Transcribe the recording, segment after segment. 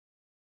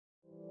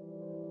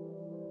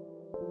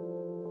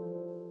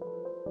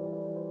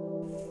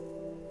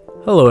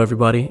Hello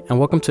everybody, and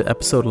welcome to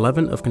episode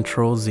 11 of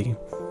Control Z.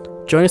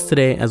 Join us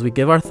today as we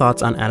give our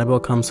thoughts on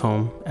Annabelle Comes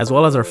Home, as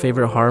well as our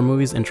favorite horror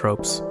movies and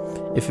tropes.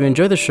 If you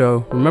enjoy the show,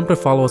 remember to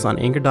follow us on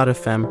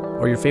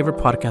Anchor.fm or your favorite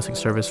podcasting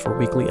service for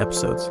weekly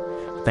episodes.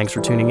 Thanks for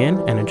tuning in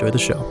and enjoy the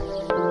show.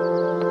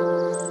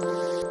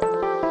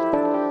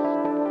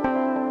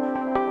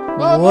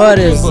 What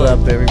is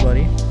up,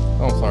 everybody?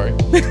 Oh, I'm sorry.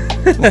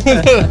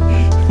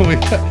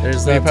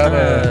 There's a ton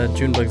of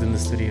June bugs in the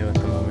studio at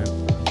the moment.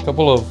 A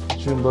couple of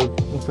June bug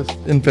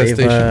infestation.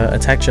 They've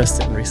attacked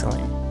Justin recently.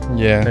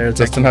 Yeah, They're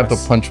Justin had to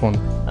punch one.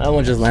 That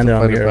one just landed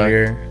on me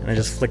earlier, and I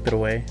just flicked it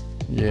away.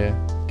 Yeah,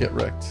 get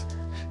wrecked.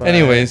 But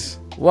anyways,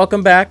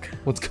 welcome back.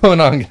 What's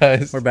going on,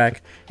 guys? We're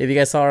back. If you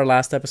guys saw our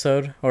last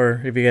episode,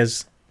 or if you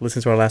guys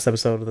listened to our last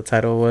episode, the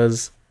title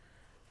was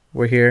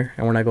 "We're Here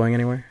and We're Not Going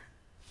Anywhere."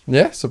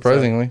 Yeah,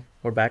 surprisingly. So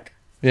we're back.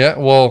 Yeah,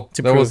 well,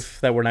 to prove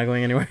that we're not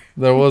going anywhere.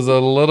 There was a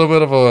little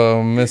bit of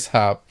a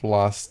mishap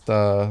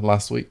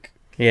last week.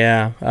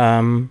 Yeah,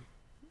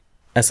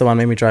 Esteban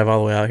made me drive all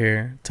the way out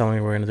here, telling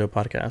me we're gonna do a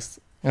podcast,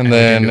 and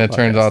then it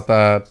turns out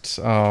that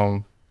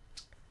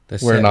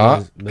we're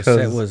not. The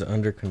set was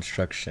under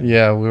construction.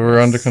 Yeah, we were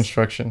under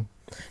construction.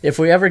 If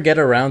we ever get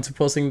around to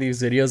posting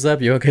these videos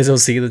up, you guys will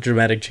see the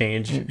dramatic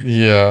change.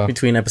 Yeah.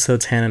 Between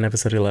episode 10 and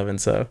episode 11,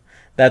 so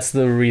that's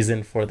the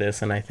reason for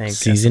this, and I think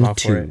season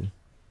 2.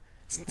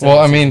 Well,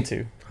 I mean,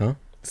 two. Huh?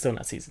 Still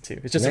not season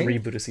 2. It's just a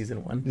reboot of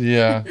season 1.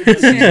 Yeah.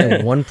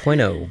 Season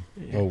 1.0.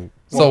 Oh.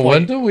 So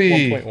when do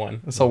we?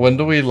 1.1. So when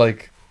do we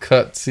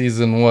cut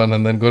season 1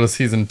 and then go to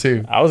season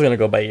 2? I was gonna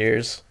go by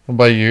years.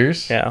 By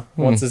years? Yeah.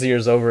 Once this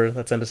year's over,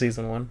 that's end of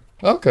season 1.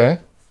 Okay.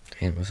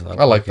 Damn, that's a lot of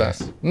I like that.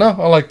 No,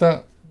 I like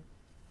that.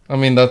 I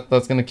mean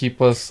that's gonna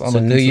keep us on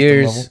the New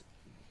Year's level.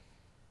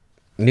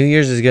 New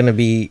Year's is gonna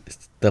be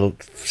the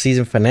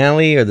season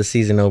finale or the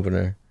season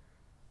opener?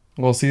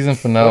 Well, season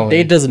finale. What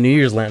date does New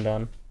Year's land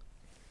on?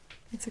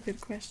 That's a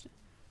good question.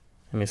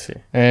 Let me see.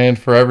 And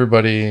for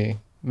everybody,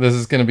 this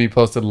is gonna be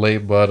posted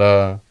late,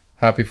 but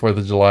happy 4th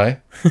of July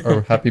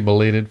or happy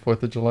belated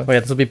 4th of July. Oh yeah,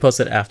 this will be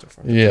posted after 4th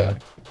of July.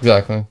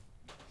 Exactly.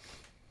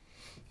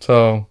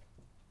 So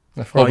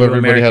I hope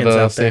everybody had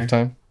a safe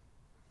time.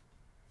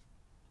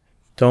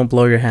 Don't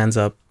blow your hands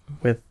up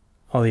with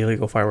all the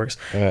illegal fireworks.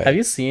 Right. Have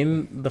you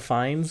seen the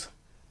fines?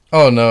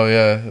 Oh no,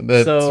 yeah,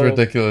 that's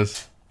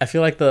ridiculous. I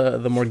feel like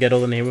the more ghetto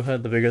the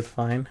neighborhood, the bigger the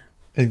fine.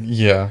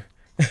 Yeah.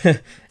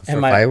 For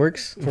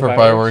fireworks? For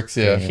fireworks,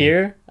 yeah.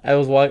 Here, I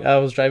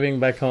was driving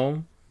back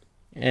home,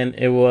 and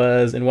it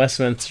was in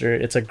Westminster.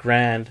 It's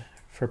 $1,000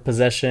 for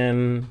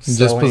possession,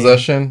 just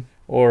possession,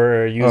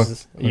 or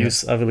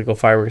use of illegal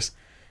fireworks.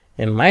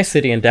 In my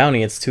city, in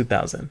Downey, it's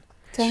 $2,000.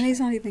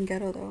 Downey's not even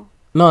ghetto though.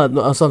 No,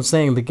 that's what I'm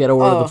saying. The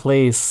ghettoer the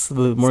place,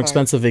 the more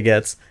expensive it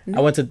gets. I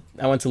went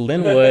to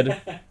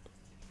Linwood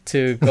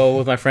to go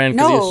with my friend.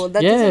 No,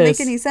 that doesn't make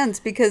any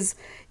sense because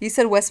you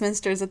said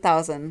Westminster is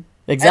 1,000.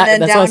 Exactly.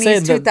 And then that's Downey's what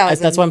I'm saying.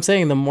 2,000. That's what I'm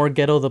saying. The more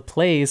ghetto the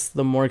place,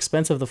 the more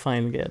expensive the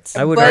fine gets.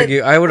 I would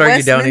argue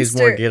Downey's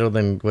more ghetto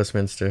than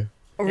Westminster.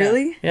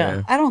 Really?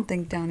 Yeah. I don't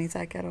think Downey's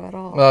that ghetto at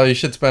all. Well, you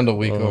should spend a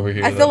week over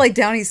here. I feel like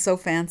Downey's so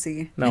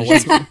fancy. No,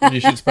 you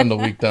should spend a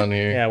week down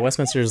here. Yeah,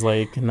 Westminster is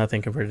like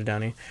nothing compared to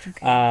Downey.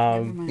 Okay,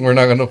 we're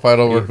not gonna fight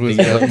over who's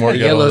more the ghetto.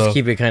 Yellows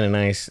keep it kind of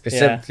nice,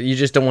 except you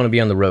just don't want to be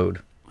on the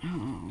road.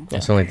 Oh.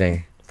 That's the only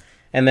thing.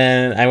 And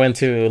then I went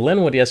to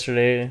Linwood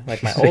yesterday,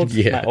 like my old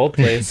my old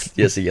place.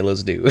 Yes, the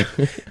Yellows do.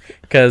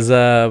 Because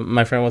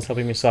my friend was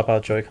helping me swap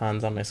out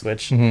Joy-Cons on my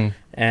Switch,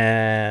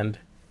 and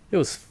it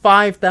was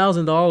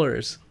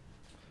 $5,000.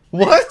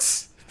 What?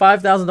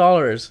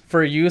 $5,000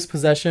 for use,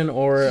 possession,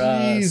 or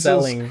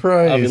selling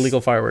of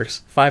illegal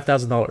fireworks.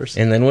 $5,000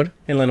 in Linwood.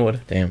 In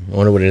Linwood. Damn, I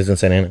wonder what it is in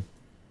Santa Ana.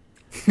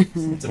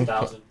 It's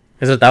 1,000.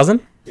 Is it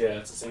 1,000? Yeah,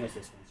 it's the same as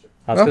Westminster.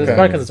 It's probably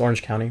because it's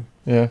Orange County.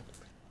 Yeah,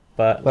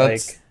 but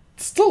that's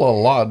still a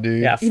lot,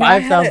 dude. Yeah,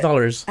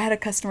 $5,000. I had a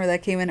customer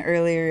that came in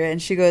earlier, and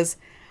she goes,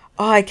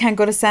 "Oh, I can't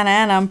go to Santa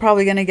Ana. I'm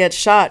probably gonna get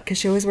shot because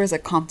she always wears a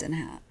Compton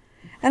hat."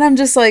 And I'm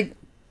just like,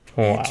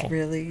 wow.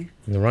 Really?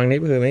 In the wrong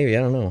neighborhood, maybe.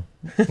 I don't know.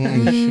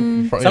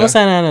 Some of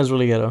Santa Ana is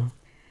really ghetto.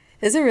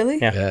 Is it really?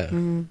 Yeah.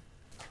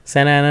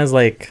 Santa Ana is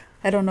like...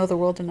 I don't know the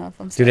world enough.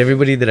 I'm sorry. Dude,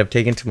 everybody that I've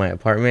taken to my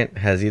apartment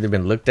has either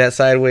been looked at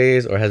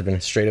sideways or has been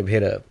straight up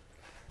hit up.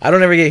 I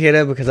don't ever get hit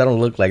up because I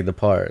don't look like the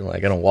part.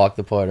 Like, I don't walk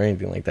the part or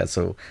anything like that.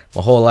 So,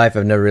 my whole life,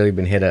 I've never really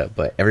been hit up.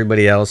 But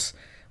everybody else,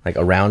 like,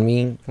 around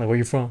me... Like, where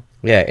you from?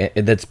 Yeah,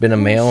 that's been a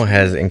male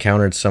has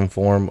encountered some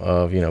form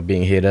of,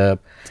 being hit up.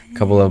 A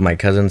couple of my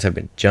cousins have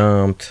been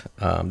jumped.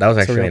 That was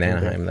actually in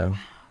Anaheim, though.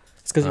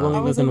 It's because you only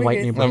lived in a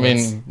white neighborhood. I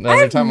mean,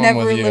 every time I'm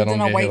with you, I don't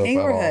get white hit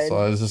up at all.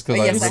 So it's just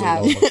because yes, I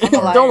have.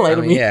 Don't lie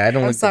to me. Yeah, I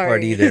don't look the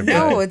part either.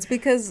 No, it's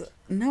because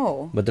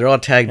But they're all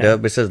tagged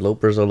up. It says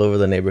Lopers all over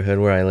the neighborhood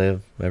where I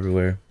live,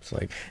 everywhere. It's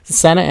like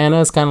Santa Ana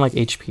is kind of like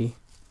HP.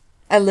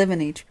 I live in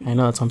HP. I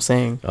know, that's what I'm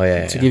saying. Oh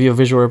yeah. To give you a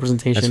visual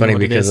representation. That's funny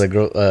because the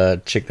girl,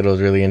 chick that I was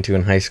really into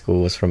in high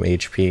school was from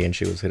HP, and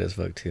she was hood as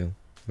fuck too.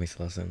 Makes a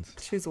lot of sense.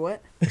 She was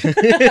what? She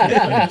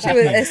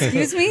was,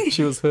 excuse me?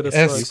 She was hood as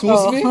fuck.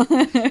 Excuse me?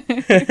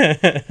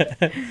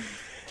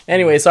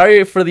 Anyway,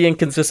 sorry for the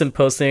inconsistent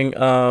posting.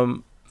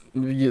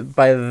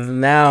 By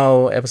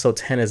now, episode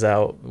 10 is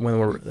out when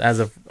we're as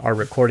of our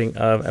recording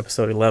of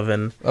episode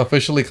 11.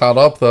 Officially caught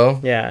up though.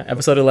 Yeah,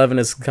 episode 11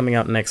 is coming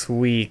out next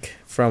week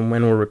from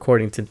when we're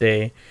recording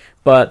today.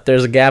 But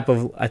there's a gap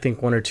of I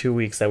think 1 or 2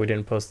 weeks that we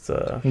didn't post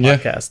the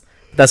podcast.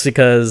 That's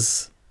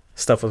because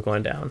stuff was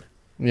going down.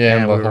 Yeah,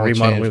 and and we the were whole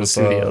remodeling change the with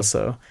studio.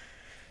 So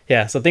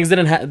yeah, so things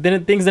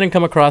didn't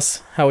come across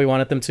how we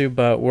wanted them to,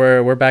 but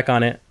we're back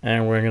on it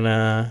and we're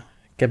gonna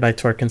get back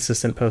to our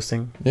consistent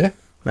posting. Yeah.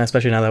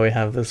 Especially now that we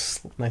have this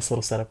nice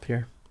little setup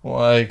here.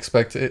 Well, I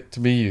expect it to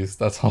be used.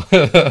 That's all,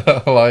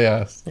 all I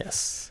asked.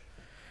 Yes.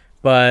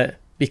 But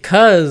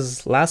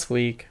because last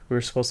week we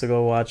were supposed to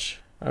go watch,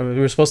 we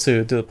were supposed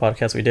to do the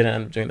podcast. We didn't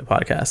end up doing the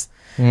podcast.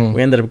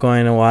 We ended up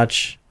going to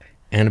watch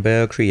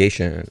Annabelle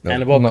Creation. No,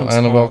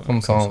 Annabelle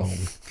Comes Home.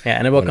 Yeah,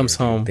 Annabelle Comes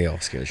Home. They all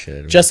scare the shit out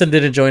of me. Justin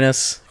didn't join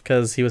us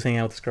because he was hanging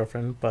out with his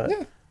girlfriend. But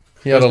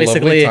He had It a was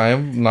lovely basically-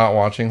 time not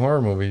watching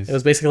horror movies. it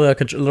was basically like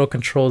a little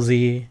Control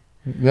Z,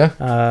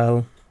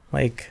 Yeah.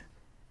 like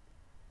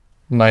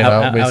Night out-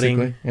 out, out- basically.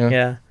 outing. Yeah.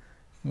 Yeah.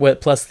 What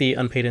plus the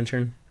unpaid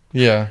intern.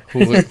 Yeah.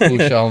 Who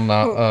shall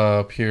not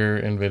appear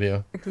in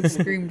video. Who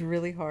screamed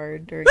really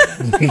hard during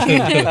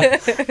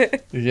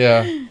that.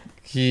 Yeah.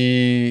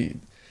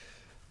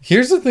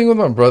 Here's the thing with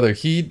my brother.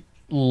 He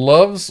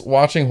loves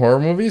watching horror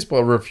movies,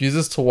 but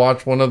refuses to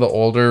watch one of the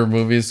older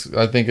movies.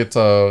 I think it's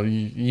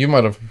you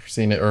might have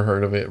seen it or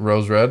heard of it,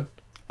 Rose Red.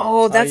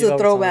 Oh, that's you a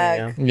always told me,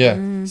 throwback.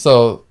 Yeah.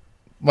 So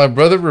my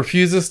brother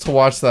refuses to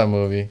watch that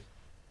movie,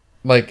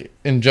 like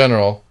in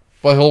general,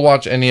 but he'll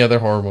watch any other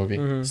horror movie.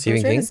 Mm-hmm. Stephen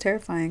Rose Red King? is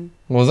terrifying,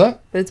 What was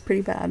that? but it's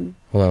pretty bad.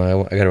 Hold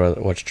on, I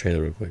gotta watch a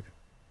trailer real quick.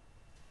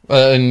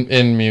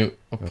 In mute,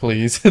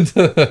 please.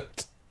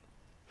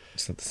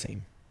 It's not the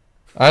same.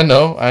 I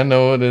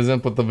know it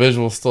isn't, but the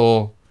visuals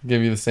still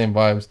give you the same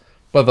vibes.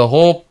 But the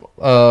whole,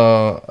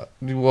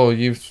 well,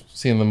 you've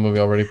seen the movie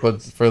already,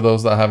 but for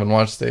those that haven't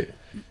watched it,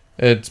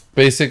 it's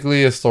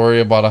basically a story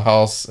about a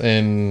house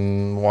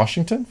in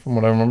Washington, from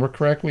what I remember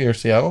correctly, or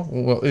Seattle,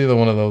 well, either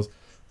one of those.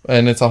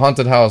 And it's a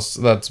haunted house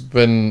that's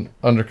been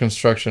under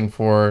construction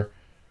for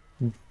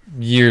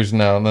years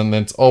now, and then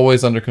it's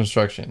always under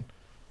construction.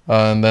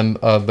 And then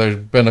there's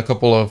been a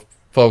couple of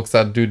folks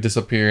that do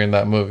disappear in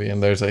that movie,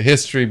 and there's a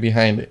history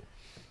behind it.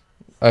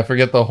 I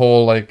forget the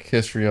whole like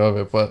history of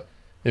it, but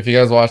if you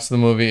guys watch the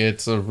movie,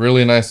 it's a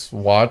really nice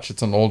watch.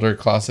 It's an older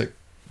classic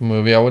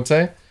movie, I would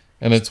say,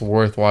 and it's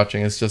worth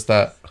watching. It's just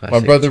that Classic, my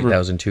brother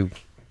 2002.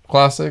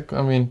 classic.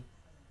 I mean,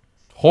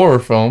 horror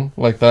film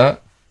like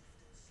that.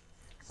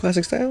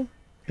 Classic style?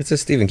 It's a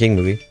Stephen King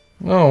movie.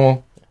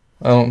 Oh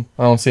well,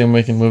 I don't see him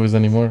making movies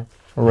anymore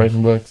or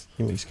writing books.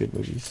 He makes good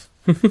movies.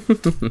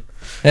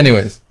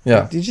 Anyways,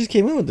 yeah, You just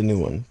came out with the new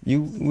one.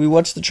 We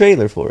watched the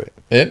trailer for it.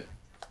 it.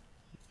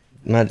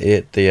 Not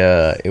it.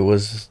 It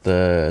was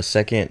the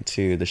second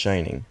to The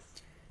Shining.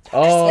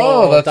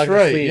 Oh, that's Dr.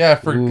 right. Sleep. Yeah,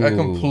 I Ooh.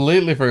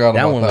 completely forgot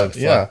That about one that. looked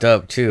Yeah, fucked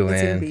up too,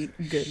 It's gonna man.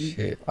 be good.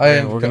 Shit.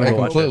 I we're gonna go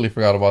watch completely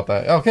forgot about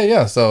that. Okay,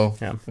 yeah. So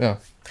Yeah. yeah. As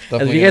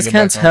definitely you guys gonna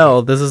can't get back on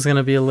tell, this is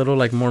gonna be a little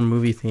like more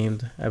movie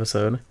themed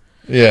episode. it.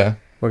 Yeah.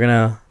 We're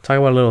gonna talk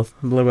about a little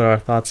bit of our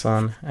thoughts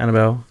on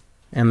Annabelle,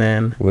 and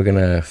then We're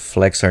gonna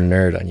flex our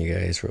nerd on you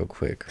guys real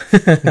quick.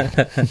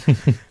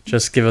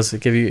 just give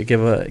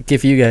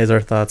you guys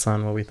our thoughts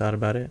on what we thought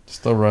about it.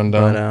 Just a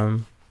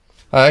rundown.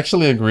 But I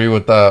actually agree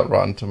with that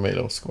Rotten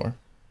Tomato score.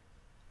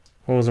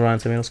 what was the Rotten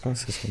Tomato score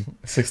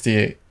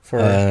 68.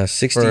 for?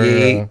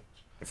 68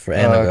 for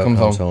Annabelle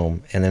Comes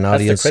Home. And an That's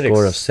the audience critics.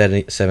 score of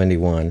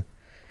 71.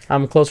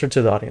 I'm closer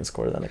to the audience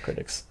score than the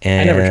critics.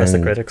 I never trust the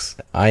And critics.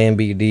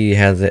 IMDb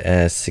has it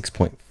as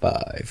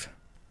 6.5.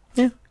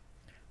 Yeah.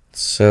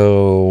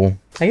 So,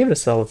 I give it a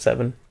solid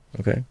 7.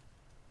 okay.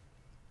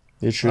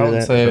 You're true I to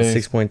would that? say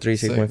 6.3,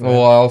 6.5?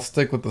 Well, I'll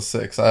stick with the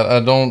 6.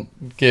 I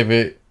don't give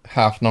it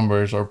half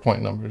numbers or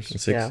point numbers.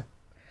 6. Yeah.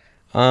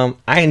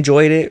 I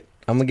enjoyed it.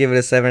 I'm gonna give it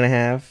a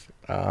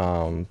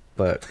 7.5.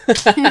 But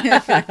that's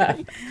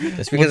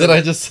What because did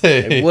I just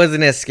say? it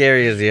wasn't as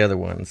scary as the other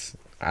ones.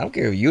 I don't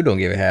care if you don't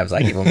give it halves.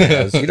 I give them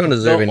halves. You don't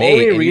deserve The an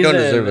only 8, and you don't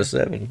reason- deserve a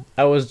 7.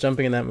 I was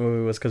jumping in that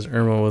movie was because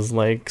Irma was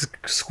like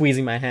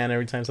squeezing my hand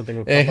every time something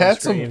would pop It on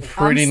had some screen.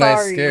 pretty I'm nice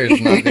sorry.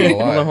 scares, not gonna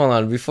Hold on, lie. hold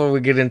on. Before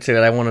we get into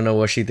it, I want to know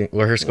what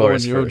her score What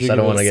is would first. you I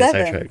don't give want to it? get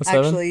 7, sidetracked.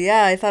 7? actually.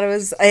 Yeah, I thought it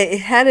was. It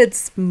had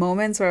its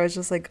moments where I was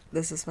just like,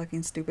 "This is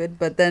fucking stupid,"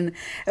 but then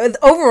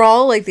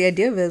overall, like the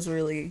idea of it is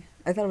really.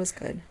 I thought it was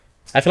good.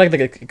 I feel like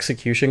the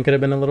execution could have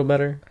been a little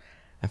better.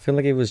 I feel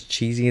like it was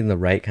cheesy in the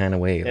right kind of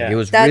way. Like, Yeah. it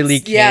was That's really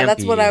campy. yeah.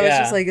 That's what I was Yeah.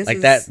 just like. This Like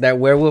is, that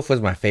werewolf was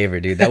my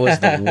favorite, dude. That was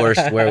the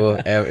worst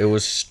werewolf ever. It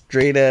was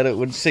straight out of,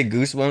 would you say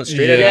goosebumps?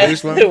 Straight Yeah. out of it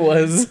goosebumps.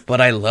 was. But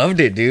I loved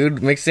it,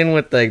 dude. Mixed in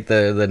with like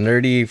the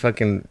nerdy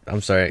fucking,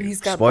 I'm sorry, He's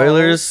got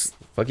spoilers.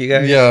 Fuck you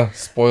guys. Yeah,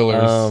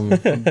 spoilers. Um,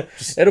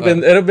 It'd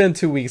have been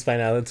 2 weeks by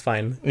now. That's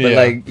fine. but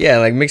like, yeah,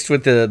 like mixed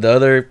with the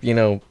other,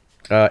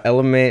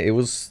 Element. It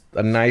was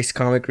a nice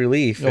comic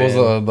relief. It was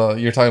and-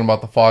 you're talking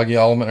about the foggy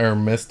element or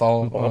mist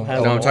element. Bob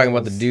has No, I'm talking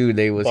about the balls. dude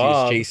he was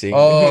Bob. chasing.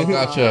 Oh,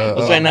 gotcha. I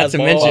was trying not has to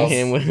mention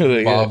balls.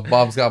 him.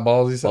 Bob's got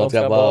balls. You said. Bob's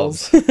got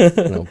balls.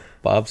 No,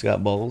 Bob's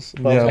got balls.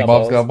 Bob's Yeah, got Bob's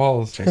balls. got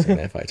balls. Try saying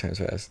that 5 times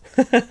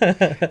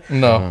fast.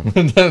 No,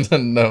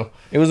 no.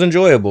 It was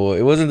enjoyable.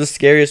 It wasn't the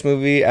scariest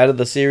movie out of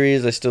the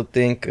series. I still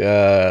think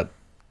the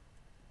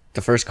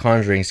first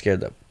Conjuring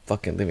scared the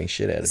fucking living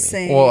shit out of me.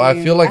 Same. Well,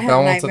 I feel like I that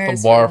have one's at the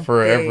nightmares bar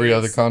for every days.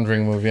 other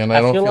Conjuring movie, and I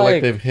I don't feel feel like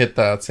like- they've hit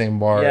that same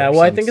bar. Yeah,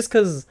 well, I think since. it's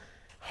because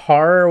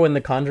horror when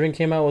The Conjuring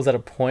came out was at a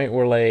point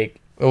where like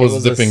It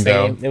was the dipping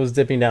same- down. It was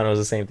dipping down. It was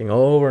the same thing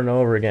over and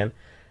over again,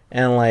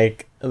 and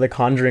like The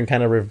Conjuring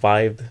kind of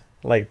revived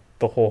like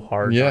the whole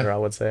horror Yeah. genre. I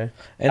would say,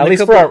 And at a least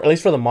couple- at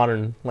least for the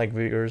modern like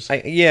viewers.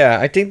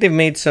 I think they've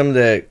made some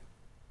that,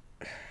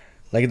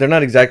 like, they're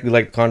not exactly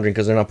like Conjuring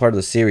because they're not part of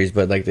the series,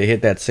 but like they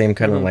hit that same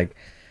kind of Mhm. like,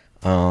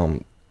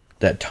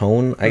 that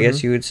tone, I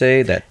guess you would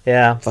say, that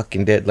yeah.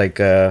 fucking dead. Like,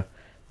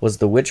 was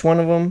the witch one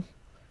of them?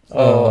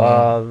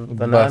 The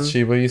nun,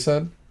 Bathsheba, you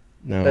said?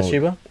 No,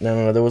 Bathsheba.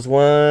 no. There was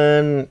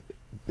one.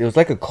 It was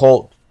like a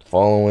cult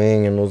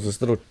following, and there was this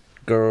little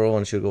girl,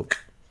 and she would go.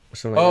 Or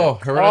something like Oh,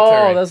 that.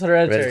 Hereditary. Oh, that's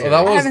Hereditary. Hereditary. Oh, that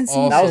I was haven't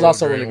seen That was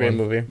also a great really great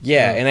one. movie.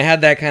 Yeah, and it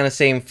had that kind of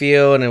same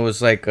feel, and it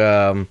was like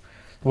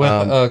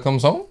With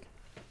Comes Home?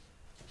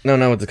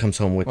 no, it comes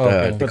home with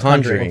Okay. the With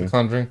Conjuring. The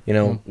Conjuring. You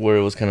know, where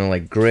it was kind of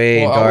like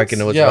gray, Well, I dark, would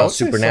and it was say- I about would say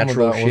some of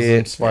supernatural that was shit.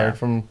 inspired Yeah.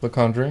 from The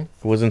Conjuring.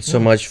 It wasn't so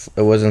much.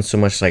 It wasn't so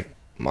much like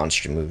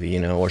monster movie, you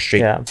know, or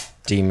straight Yeah,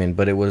 demon,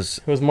 but it was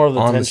it was more of the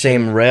on the tension.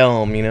 same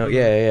realm, you know.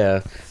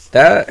 Yeah.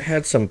 That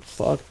had some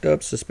fucked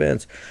up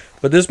suspense,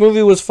 but this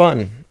movie was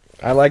fun.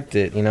 I liked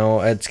it. You know,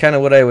 it's kind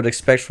of what I would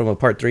expect from a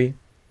part 3.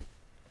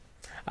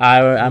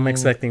 I'm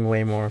expecting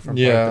way more from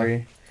Yeah. part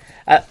 3.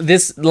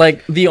 This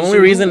like the only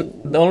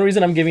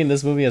reason I'm giving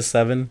this movie a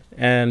 7,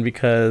 and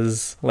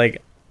because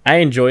like I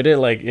enjoyed it.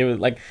 Like it was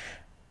like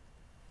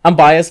I'm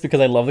biased because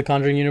I love the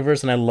Conjuring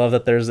universe, and I love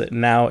that there's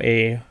now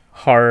a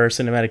horror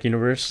cinematic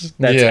universe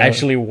that's Yeah.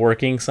 actually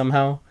working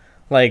somehow.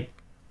 Like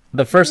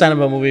the first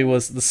Annabelle movie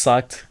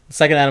sucked. The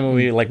second Annabelle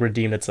movie like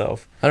redeemed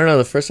itself. I don't know.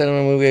 The first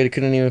Anime movie I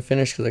couldn't even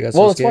finish because I got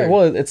Well, so it's scared. fine.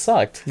 Well, it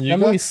sucked. You that got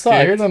movie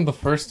scared sucked. on the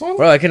first one?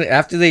 Bro, I couldn't.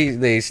 After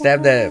they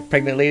stabbed that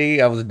pregnant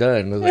lady, I was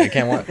done. I was like, I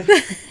can't watch.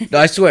 No,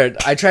 I swear,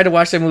 I tried to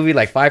watch that movie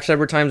like 5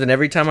 separate times, and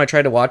every time I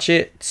tried to watch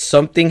it,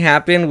 something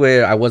happened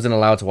where I wasn't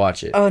allowed to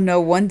watch it. Oh no,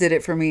 one did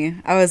it for me.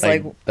 I was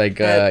like, That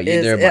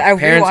is- either either my I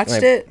parents-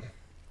 rewatched my- it,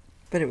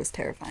 but it was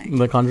terrifying.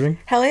 The Conjuring.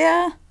 Hell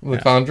yeah, The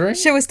Conjuring?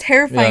 shit was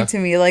terrifying Yeah. to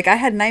me. Like I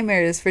had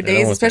nightmares for That days,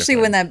 one was especially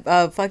when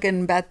that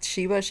fucking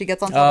Bathsheba she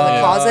gets on top of Oh, the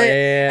yeah. closet,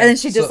 Yeah. and then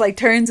she just So- like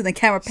turns and the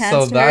camera pans So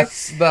to her.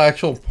 that's the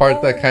actual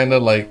part that kind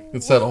of like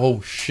it said,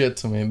 "Oh shit"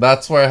 to me.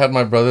 That's where I had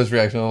my brother's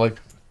reaction. I'm like,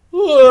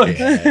 "Ugh."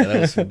 Yeah, that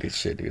was some good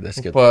shit, dude. That's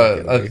good.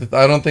 But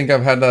I don't think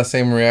I've had that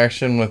same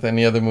reaction with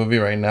any other movie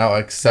right now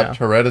except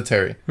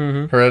Hereditary.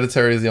 Mm-hmm.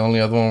 Hereditary is the only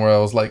other one where I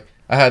was like,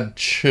 I had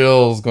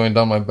chills going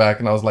down my back,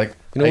 and I was like,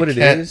 you know what I it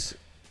can't- is?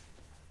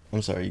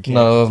 I'm sorry, you can't.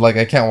 No, I was like,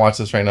 I can't watch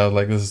this right now.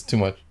 Like, this is too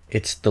much.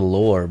 It's the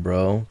lore,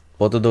 bro.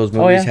 Both of those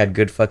movies Oh, yeah. had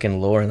good fucking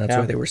lore, and that's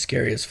Yeah. why they were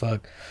scary as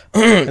fuck.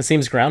 It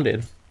seems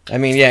grounded. I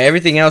mean, yeah,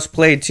 everything else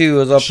played too. It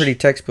was all pretty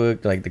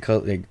textbook, like the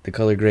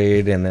color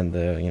grade, and then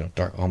the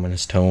dark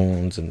ominous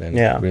tones, and then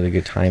Yeah. really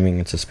good timing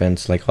and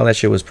suspense. Like all that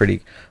shit was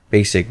pretty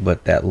basic,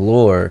 but that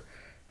lore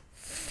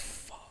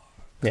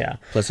Yeah.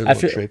 plus the I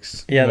little feel-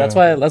 tricks. Yeah, that's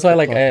Yeah. why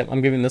like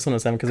I'm giving this one a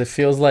 7 because it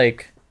feels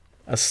like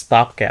a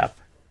stopgap.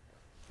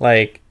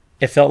 Like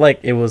it felt like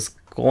it was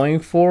going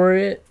for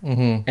it,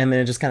 Mm-hmm. and then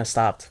it just kind of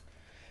stopped.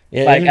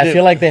 Yeah, Like it I did-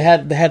 feel like they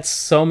had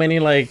so many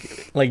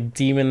like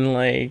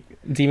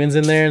demons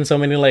in there and so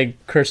many like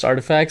cursed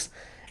artifacts,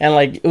 and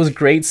like it was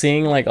great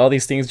seeing like all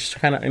these things just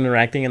kind of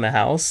interacting in the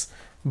house.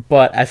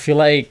 But I feel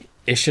like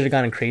it should have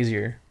gotten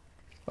crazier.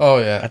 Oh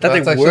yeah, I thought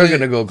That's they were actually-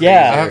 gonna go crazy.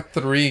 Yeah. I have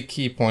 3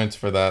 key points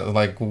for that.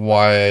 Like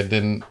why I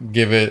didn't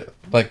give it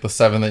like the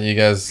 7 that you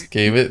guys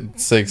gave it.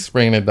 6,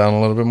 bringing it down a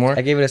little bit more.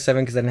 I gave it a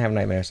 7 because I didn't have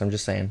nightmares. I'm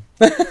just saying.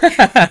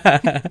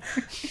 That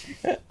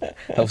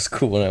was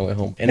cool when I went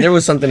home, and there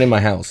was something in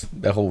my house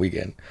that whole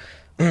weekend.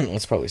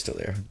 It's probably still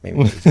there.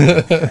 Maybe.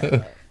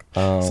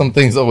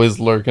 Something's always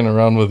lurking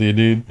around with you,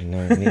 dude. You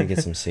know, I need to get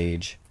some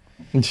sage.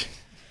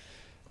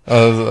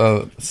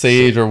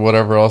 Sage or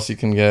whatever else you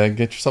can get.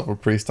 Get yourself a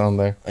priest on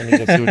there. I need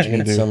to see what you can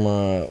need do. some.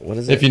 What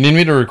is it? If you need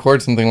me to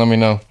record something, let me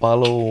know.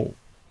 Palo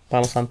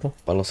Palo Santo.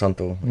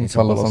 Need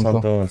some Palo Palo Santo.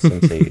 Santo and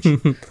some sage.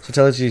 So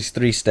tell us these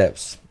 3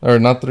 steps. Or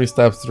not 3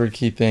 steps, 3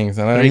 key things.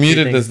 And I 3 key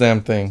muted things. this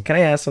damn thing. Can I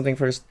ask something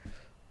first?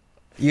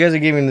 You guys are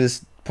giving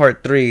this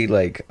part 3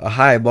 like a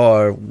high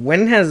bar.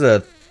 When has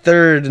a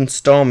third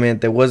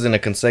installment that wasn't a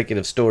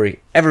consecutive story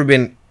ever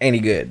been any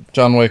good?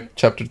 John Wick,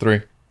 chapter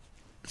 3.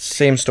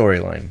 Same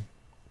storyline.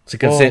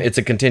 Well- It's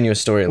a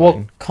continuous storyline.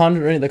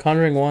 Well, the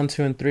Conjuring 1,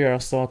 2, and 3 are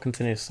still a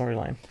continuous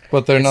storyline.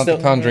 But they're It's not still-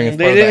 the Conjuring. It's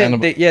they part of the didn't.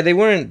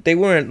 Annabelle. They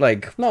weren't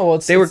like. No, well,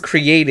 They were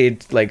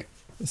created like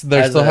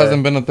There As still a-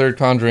 hasn't been a third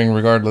Conjuring,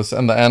 regardless.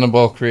 And the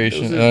Annabelle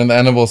creation, and the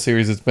Annabelle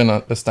series, it's been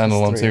a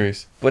standalone three.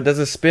 series. But that's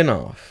a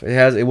spin-off.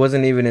 It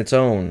wasn't even its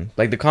own.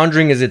 Like The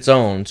Conjuring is its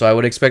own, so I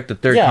would expect the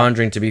third Yeah.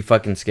 Conjuring to be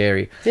fucking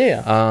scary.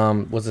 Yeah.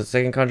 Was the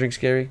second Conjuring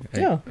scary?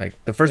 Yeah. Like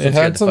the first It one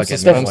scared had the some fuck out of me.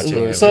 suspense watching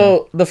to it. it.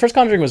 So the first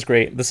Conjuring was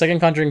great. The second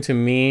Conjuring to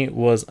me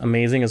was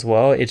amazing as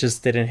well. It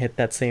just didn't hit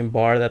that same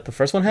bar that the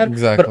first one had.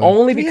 Exactly. But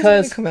only Three hasn't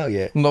even because come out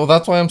yet. No,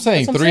 that's why I'm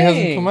saying That's what I'm 3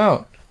 hasn't saying. come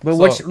out. But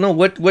So-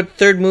 what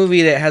third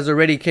movie that has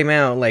already came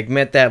out like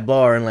met that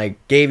bar and like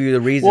gave you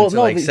the reason to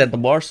like set the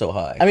bar so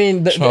high? I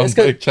mean, John it's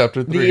 'cause Wick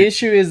Chapter 3. the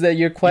issue is that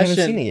your haven't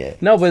question. seen it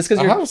yet. No, but it's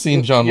because I haven't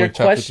seen John your Wick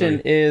Chapter question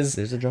 3. is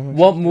There's a John Wick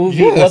what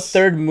movie, what Yes.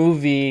 third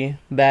movie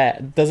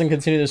that doesn't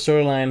continue the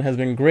storyline has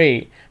been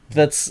great.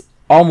 That's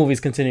all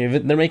movies continue.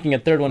 If they're making a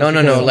third one. No, it's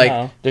no, because no. Like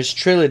somehow- there's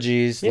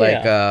trilogies, Yeah.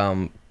 like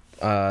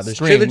there's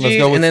Scream. Let's trilogies,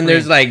 go with and then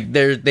there's Scream.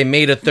 like they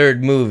made a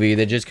third movie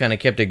that just kind of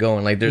kept it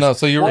going. Like there's No,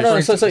 so you're Well, no,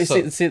 referring so, to... so,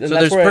 see, so that's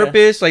there's where,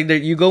 purpose. Like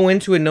you go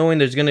into it knowing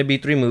there's gonna be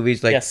 3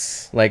 movies. Like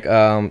yes. like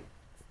Lord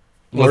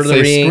Let's of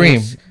the say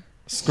Rings.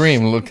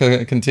 Scream. Look,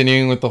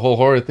 continuing with the whole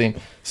horror theme.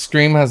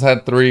 Scream has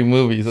had 3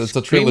 movies. It's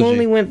a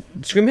trilogy.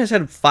 Scream has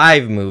had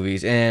 5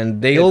 movies, and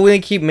they only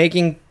keep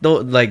making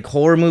like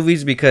horror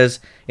movies because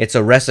it's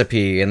a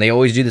recipe, and they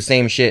always do the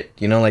same shit.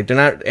 You know, like they're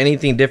not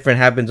anything different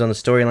happens on the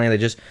storyline. They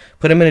just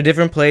put them in a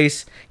different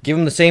place, give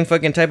them the same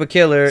fucking type of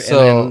killer, So-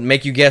 and then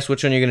make you guess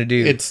which one you're gonna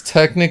do. It's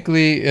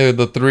technically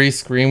the 3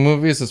 Scream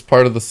movies is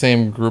part of the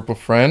same group of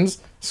friends.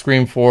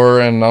 Scream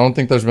 4, and I don't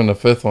think there's been a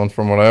 5th one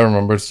from what I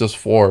remember. It's just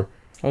 4.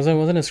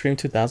 Wasn't it Scream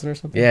 2000 or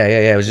something? yeah.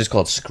 It was just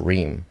called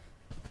Scream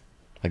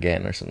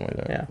again or something like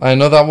that. Yeah. I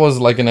know that was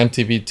like an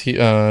MTV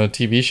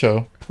TV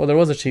show. Well, there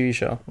was a TV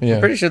show. Yeah. I'm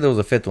pretty sure there was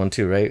a 5th one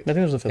too, right? I think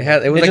there was a fifth. It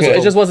had- it was like just, a-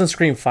 it just wasn't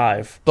Scream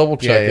 5. Double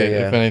check Yeah, it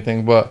yeah. if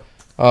anything. But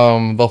the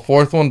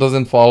 4th one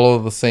doesn't follow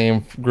the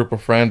same group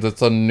of friends.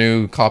 It's a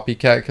new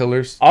copycat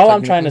killers. All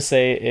I'm trying to technically.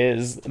 say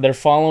is they're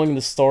following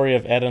the story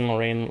of Ed and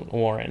Lorraine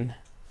Warren.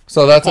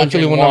 So that's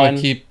actually Conjuring one of 1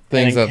 the key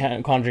things and that...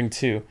 then Conjuring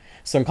 2.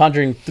 So in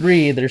Conjuring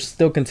 3, they're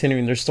still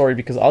continuing their story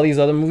because all these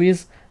other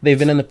movies, they've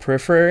been in the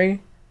periphery.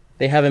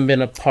 They haven't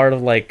been a part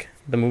of like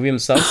the movie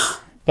themselves.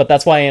 But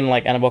that's why in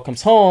like Annabelle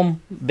Comes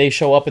Home, they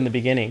show up in the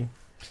beginning.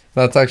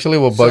 That's actually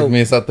what bugged So-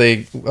 me, is that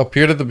they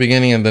appeared at the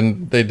beginning and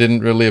then they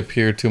didn't really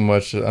appear too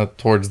much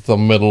towards the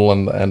middle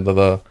and the end of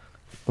the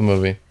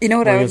movie. You know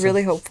what What I do you would say?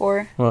 really hope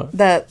for? What?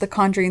 That the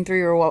Conjuring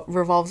 3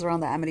 revolves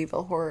around the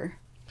Amityville horror.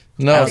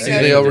 No, I see,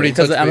 think they I already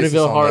because touched the bases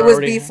Amityville on horror that. It was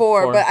already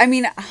before, before. but I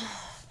mean,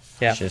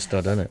 Yeah. Should've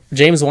still done it.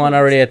 James Wan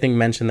already, I think,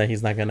 mentioned that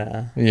he's not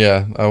gonna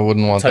Yeah, I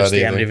wouldn't want touch that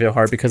the either. Amityville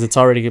horror because it's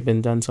already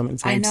been done so many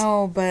I times.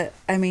 know, but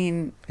I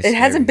mean, It's it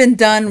hasn't scary. been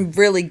done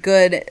really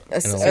good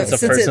Since the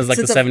first- since, like,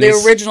 the the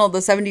 70s. original, the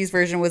 70s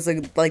version was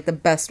like the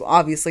best,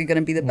 obviously going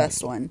to be the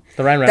best one.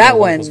 The Ryan That Reynolds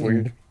one was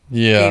weird.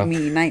 Yeah. Gave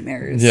me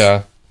nightmares.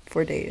 Yeah.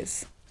 For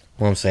days.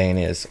 What I'm saying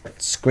is,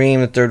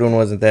 Scream, the third one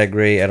wasn't that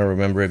great. I don't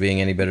remember it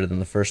being any better than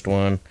the first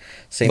one.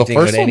 Same The thing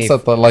first with one any.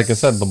 set the, like I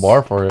said, the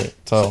bar for it.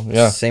 So,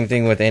 yeah. Same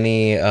thing with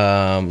any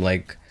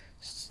like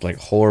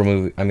horror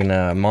movie. I mean,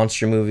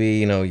 monster movie.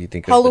 You know, you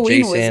think of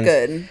Halloween the was Jasons.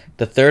 good.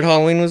 The third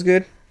Halloween was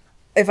good.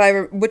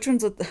 Which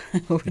one's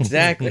with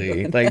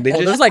Exactly. Like they Well,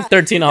 just. there's like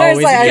 13 There's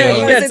Halloweens. like- I you was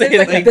can't gonna say say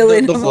there's that. like a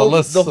billion the of whole,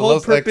 let's- the so whole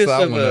let's X purpose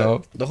that of one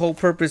out. the whole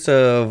purpose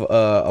of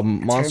a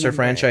monster remember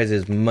franchise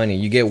is money.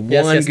 You get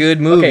Yes, one yes.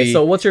 good movie. Okay,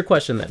 so what's your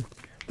question then?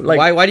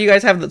 Like, why do you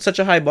guys have such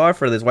a high bar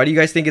for this? Why do you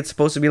guys think it's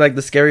supposed to be like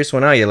the scariest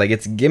one out yet? Like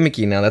it's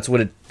gimmicky now. That's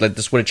what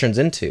it turns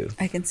into.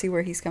 I can see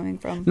where he's coming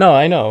from. No,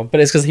 I know,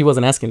 but it's because he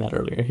wasn't asking that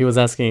earlier. He was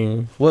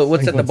asking.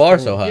 What's at the bar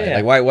so high?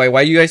 Yeah. Like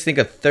why do you guys think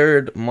a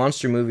third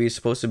monster movie is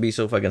supposed to be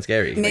so fucking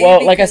scary? Maybe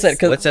Well, like I because- said,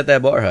 because What's at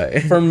that bar high?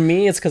 for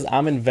me, it's because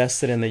I'm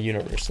invested in the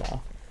universe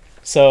now.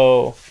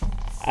 So,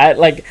 I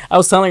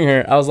was telling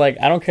her, I was like,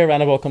 I don't care if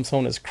Annabelle Comes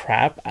Home is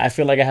crap. I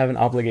feel like I have an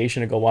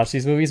obligation to go watch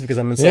these movies because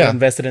I'm so Yeah.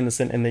 invested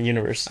in the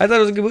universe. I thought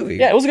it was a good movie.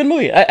 Yeah, it was a good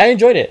movie. I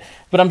enjoyed it,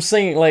 but I'm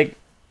saying like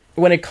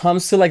when it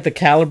comes to like the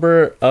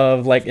caliber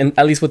of like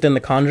at least within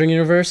the Conjuring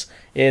universe,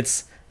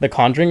 it's the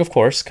Conjuring, of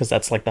course, because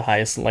that's like the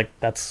highest, like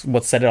that's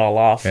what set it all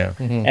off. Yeah.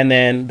 And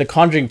then the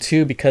Conjuring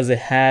 2 because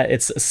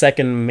it's a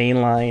second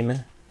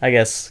mainline, I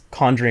guess,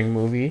 Conjuring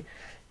movie,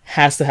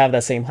 has to have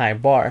that same high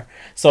bar.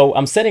 So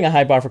I'm setting a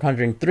high bar for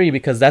Conjuring 3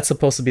 because that's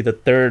supposed to be the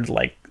third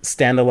like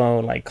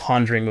standalone like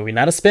Conjuring movie,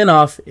 not a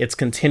spin-off. It's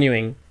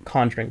continuing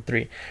Conjuring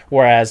 3.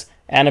 Whereas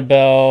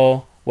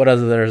Annabelle, what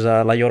other there's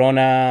La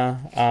Llorona,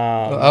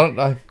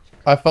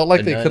 I felt like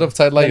The they Nun. could have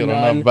tied like The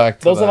Llorona Nun. back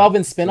to those that. have all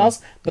been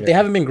spin-offs, but they Yeah.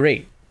 haven't been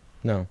great.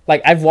 No.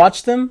 Like I've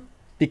watched them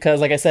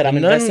because, like I said, I'm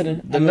invested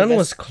in. The Nun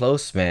was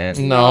close, man.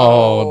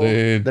 No, No.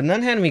 dude. The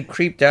Nun had me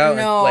creeped out.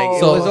 No. Like,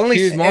 So, it was only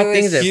here- small it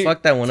things was- that here-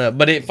 fucked that one up,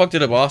 but it fucked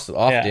it up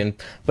often. Yeah.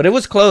 But it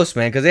was close,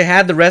 man, because it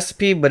had the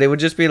recipe, but it would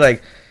just be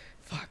like,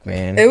 fuck,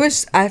 man. It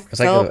was. I like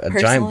felt a giant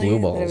personally blue that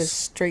it balls. was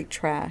straight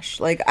trash.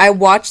 Like I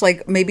watched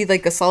like maybe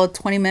like a solid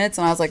 20 minutes,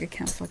 and I was like, I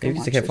can't fucking Maybe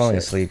watch just kept this falling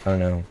shit. asleep. I don't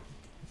know.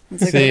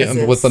 It's like, See, what is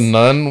and with the this?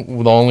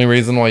 Nun, the only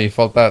reason why you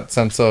felt that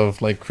sense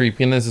of like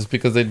creepiness is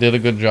because they did a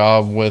good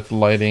job with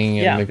lighting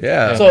and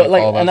Yeah. Yeah. So all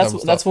like, that and type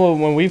of that's stuff. what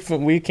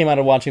when we came out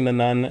of watching The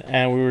Nun,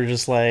 and we were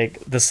just like,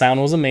 the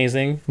sound was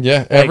amazing,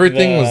 Yeah,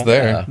 everything was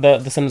there. Yeah.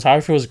 the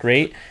cinematography was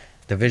great,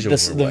 The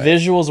visuals. the were whack.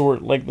 visuals were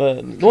like well,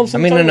 I mean,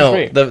 cinematography was no.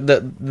 great.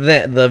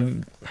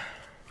 The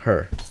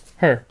her.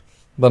 Her.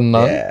 The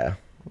Nun, Yeah.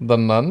 the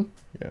Nun.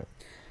 Yeah.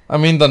 I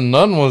mean, the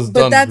Nun was But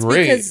done that's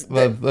great. because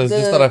It's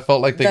just that I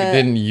felt like they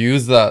didn't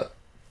use that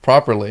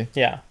properly.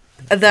 Yeah.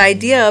 The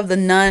idea of the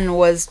nun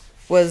was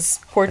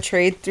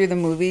portrayed through the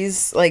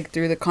movies, like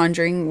through The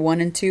Conjuring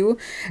 1 and 2,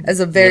 as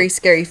a very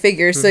scary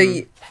figure.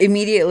 So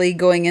immediately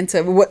going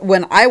into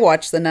when I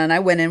watched The Nun, I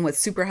went in with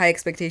super high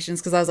expectations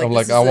because I was like, I'm this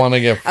like, is I want to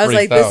get freaked I was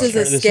like, out. this is a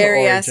This is her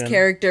scary ass origin.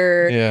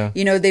 character. Yeah.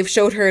 You know, they've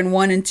showed her in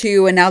 1 and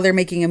 2, and now they're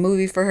making a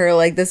movie for her.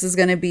 Like, this is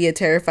going to be a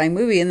terrifying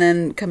movie. And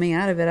then coming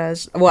out of it, I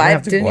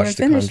have to didn't even watch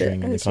The finish Conjuring it.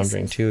 and I The was just-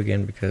 Conjuring 2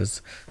 again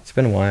because it's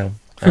been a while.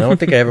 I don't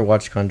think I ever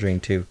watched Conjuring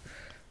 2.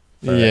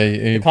 Yeah,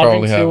 you The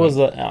probably Conjuring 2 have. was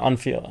the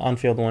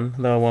on-field one,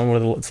 the one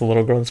where it's a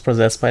little girl that's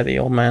possessed by the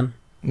old man.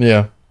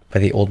 Yeah. By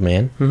the old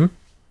man? Mhm.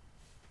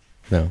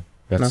 No.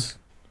 That's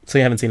So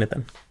you haven't seen it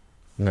then.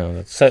 no,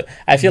 that's So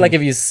I feel like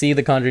if you see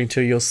The Conjuring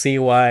 2, you'll see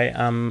why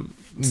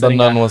The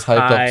Nun was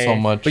hyped up so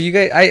much. But you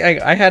guys,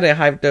 I had it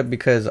hyped up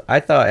because I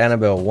thought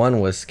Annabelle 1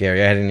 was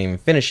scary. I didn't even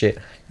finish it.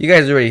 You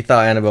guys already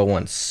thought Annabelle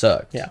 1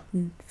 sucked. Yeah.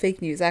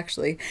 Fake news,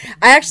 actually.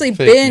 I actually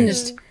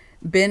Fake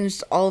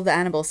binged all of the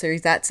Annabelle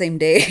series that same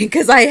day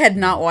because I had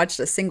not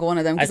watched a single one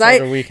of them. Because told I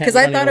her we can't- because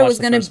we I don't thought even it watch was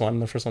the gonna. first one.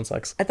 The first one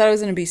sucks. I thought it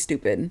was gonna be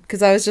stupid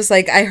because I was just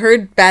like, I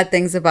heard bad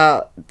things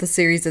about the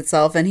series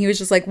itself, and he was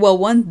just like, well,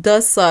 1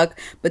 does suck,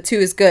 but 2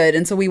 is good,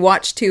 and so we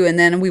watched 2, and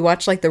then we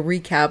watched like the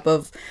recap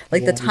of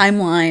like the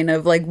timeline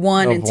of like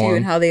 1 Of and 2 one.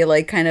 and how they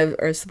like kind of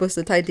are supposed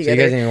to tie So you guys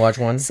together. didn't even watch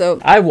 1? So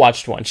I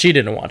watched one. She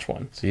didn't watch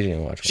one. So you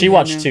didn't watch 1. She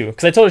watched 2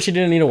 because I told her she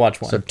didn't need to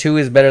watch one. So 2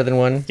 is better than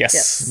 1? yes.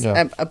 yes,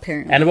 Yeah.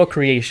 apparently. Annabelle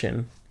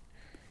Creation.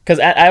 Because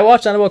I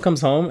watched Annabelle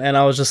Comes Home and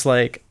I was just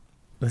like,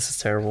 this is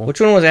terrible. Which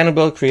one was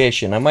Annabelle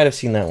Creation? I might have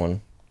seen that one.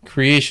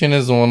 Creation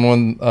is the one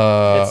when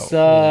It's,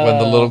 when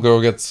the little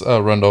girl gets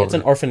run over. It's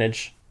an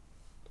orphanage.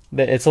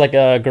 It's like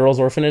a girl's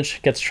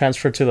orphanage gets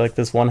transferred to like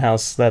this one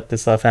house that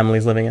this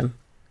family's living in.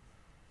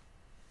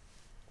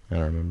 I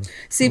don't remember.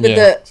 See, but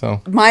Yeah,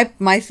 so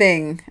my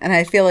thing, and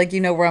I feel like you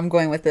know where I'm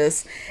going with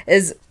this,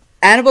 is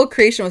Annabelle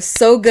Creation was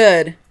so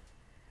good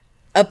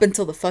up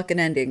until the fucking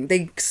ending.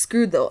 They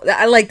screwed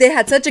they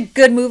had such a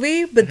good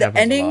movie, but the happens a lot in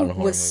ending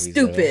horror was movies,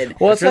 though. stupid.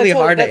 Well, it's that's what I really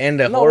told- hard to that-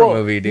 end a no, horror well,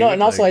 movie, dude. No,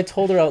 and also Like- I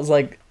told her, I was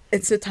like,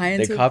 It's a tie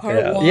They into cop it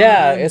part out. 1.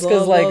 yeah, it's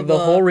because blah, like blah, the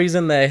blah. whole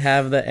reason they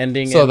have the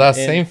ending. so in- that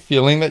in- same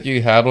feeling that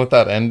you had with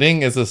that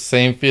ending is the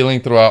same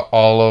feeling throughout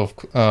all of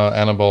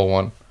Annabelle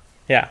 1.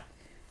 yeah,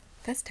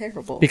 That's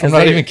terrible. because I'm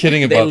not they- even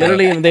kidding They about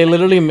that.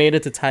 literally made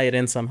it to tie it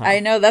in somehow.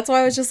 I know. That's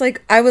why I was just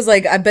like, I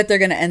bet they're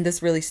gonna end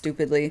this really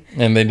stupidly.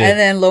 And they did. And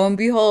then lo and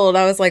behold,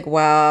 I was like,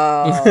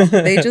 wow,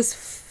 they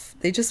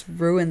just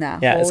ruined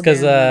that. Yeah, whole it's because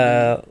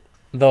damn movie.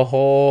 the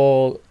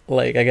whole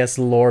like I guess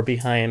lore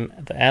behind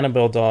the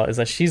Annabelle doll is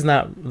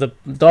that the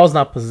doll's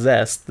not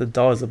possessed. The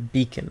doll is a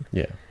beacon,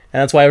 Yeah.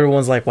 and that's why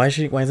everyone's like, why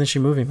isn't she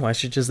moving? Why is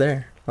she just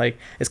there? Like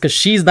it's because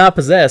she's not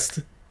possessed.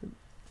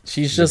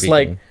 She's just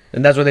like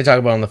and that's what they talk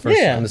about on the first,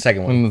 Yeah. on the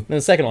second one. Mm, in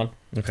the second one.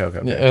 Okay.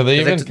 Yeah, they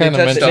even kinda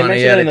touched mentioned- on They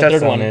it. Yeah, mentioned it in they the touched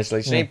third on one. it. It's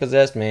like she Yeah. ain't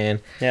possessed, man.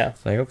 Yeah,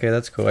 It's like, okay,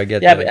 that's cool. I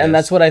get yeah, that. I and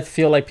that's guess. what I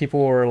feel like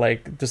people were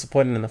like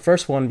disappointed in the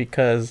first one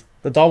because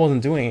the doll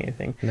wasn't doing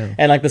anything, No.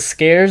 and like the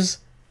scares,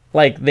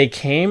 like they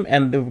came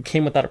and they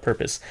came without a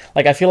purpose.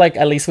 Like I feel like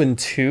at least in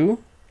 2,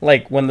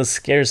 like when the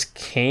scares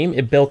came,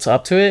 it built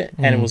up to it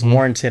and it was Mhm.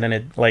 warranted and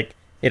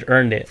it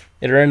earned it.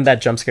 It earned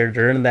that jump scare. It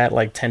earned that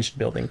like tension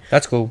building.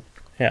 That's cool.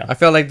 Yeah. I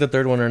felt like the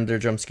third one earned their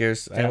jump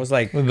scares. I Yeah. was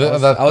like, Th- I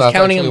was that's counting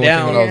actually them one thing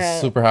down. that I Yeah.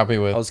 was super happy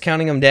with. I was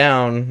counting them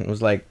down. It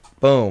was like,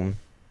 boom.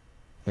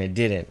 And it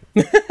didn't.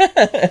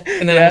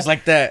 And then I was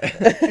like that.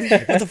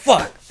 What the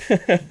fuck? It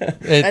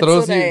That's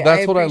throws what you. I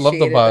That's what I loved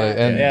appreciated about that. it.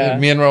 And Yeah.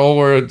 me and Raul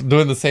were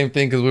doing the same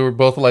thing because we were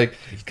both like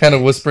kind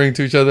of whispering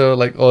to each other,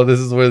 like, "Oh, this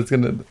is where it's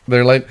gonna."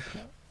 They're like,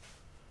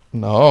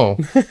 "No,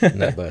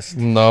 Nut bust.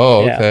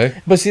 no, Yeah. okay."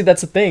 But see,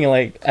 that's the thing.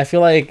 Like, I feel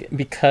like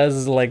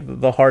because like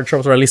the horror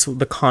tropes, or at least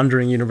the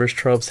Conjuring universe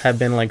tropes, have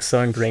been like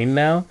so ingrained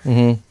now,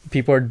 hmm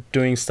people are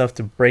doing stuff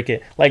to break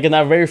it. Like in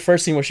that very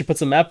first scene where she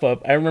puts a map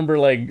up, I remember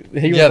like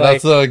he was Yeah, like,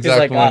 that's the he's exact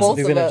like, one.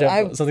 something's Both gonna of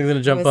jump, us, something's gonna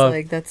I jump was up.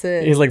 like, that's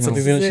it. He's like This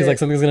something's is gonna. She's like it.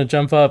 something's gonna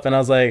jump up, and I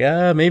was like,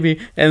 maybe.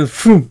 And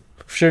phew,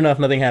 sure enough,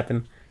 nothing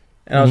happened.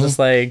 And I was Mhm. just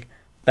like,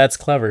 that's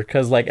clever,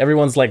 because like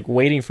everyone's like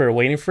waiting for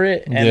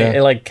it, and Yeah.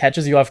 it like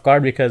catches you off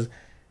guard because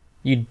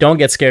you don't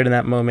get scared in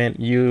that moment.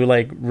 You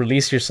like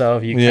release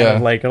yourself. You kind Yeah.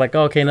 of like you're like,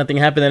 oh, okay, nothing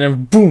happened, and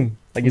then boom,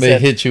 like you They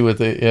said. hit you with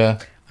it. Yeah.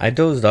 I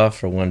dozed off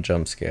for one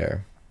jump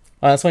scare.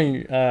 Oh, that's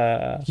when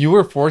You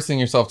were forcing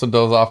yourself to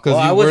doze off because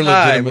Well, I you was were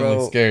high, legitimately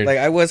bro. scared. Like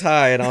I was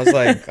high, and I was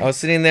like, I was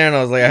sitting there, and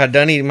I was like, I had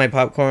done eating my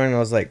popcorn, and I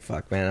was like,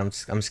 fuck, man,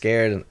 I'm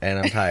scared and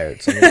I'm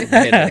tired. So I'm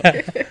gonna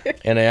hit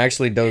it. And I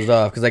actually dozed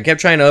off because I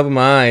kept trying to open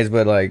my eyes,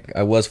 but like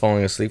I was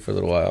falling asleep for a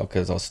little while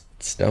because I was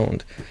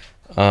stoned.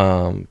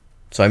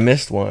 So I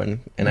missed one,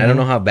 and I don't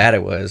know how bad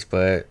it was,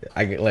 but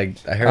I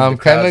heard. I'm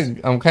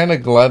kind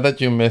of glad that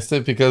you missed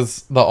it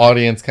because the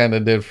audience kind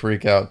of did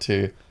freak out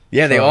too.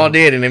 Yeah, they all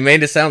did, and it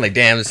made it sound like,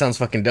 damn, this sounds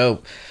fucking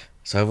dope.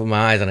 So I opened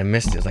my eyes and I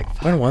missed it. It was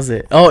like, when was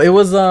it? Oh, it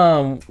was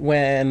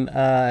when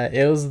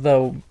it was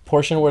the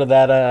portion where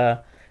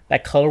that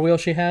color wheel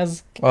she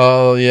has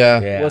Oh yeah,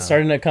 yeah. was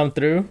starting to come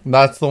through.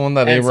 that's the one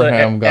that And so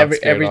Abraham got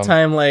scared every on.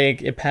 time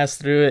like it passed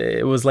through,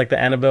 it was like the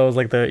Annabelle was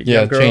like the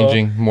Yeah, young girl,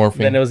 changing, morphing.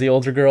 then it was the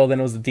older girl, then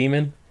it was the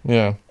demon,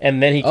 Yeah,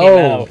 and then he came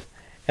Oh. out,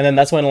 and then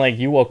that's when like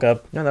you woke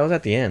up. No, that was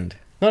at the end.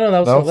 No, that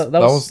was like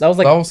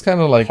that was kind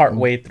of like part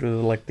way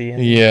through like the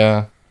end.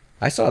 Yeah,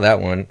 I saw that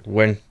one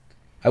when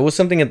I was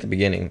something at the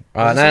beginning. Was it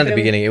Not at the something?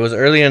 beginning. It was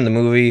earlier in the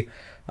movie.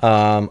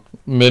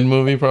 mid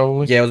movie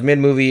probably. Yeah, it was mid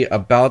movie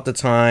about the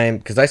time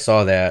because I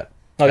saw that.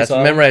 Oh, you saw it?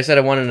 Remember, I said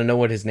I wanted to know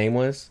what his name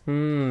was.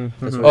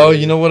 That's what Oh, it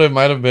you is. know what it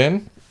might have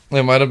been?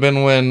 It might have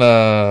been when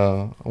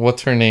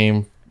what's her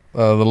name?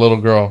 The little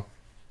girl,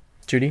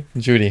 Judy.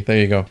 Judy. There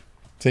you go.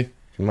 See,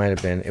 It might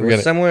have been. It Forget was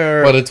it.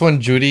 somewhere. but it's when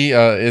Judy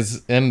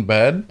is in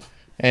bed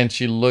and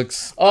she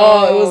looks.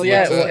 Oh, it was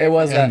looks at- it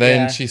was that. And then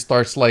Yeah. she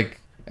starts like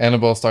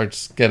Annabelle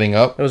starts getting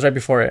up. It was right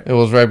before it. It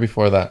was right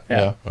before that.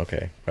 Yeah. Yeah.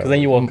 Okay. Because then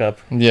you woke up.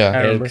 Yeah.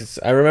 I remember.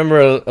 I remember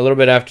a little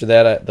bit after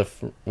that.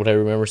 What I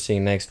remember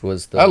seeing next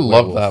was the. I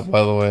love werewolf. that,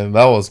 by the way.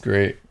 That was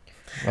great.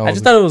 That I was-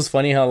 just thought it was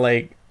funny how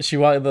like she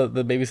walked the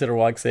babysitter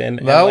walks in.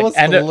 And, That like, was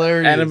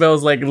hilarious.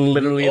 Annabelle's like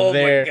literally Oh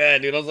there. my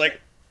god, dude! I was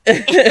like, She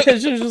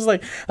was just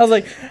like, I was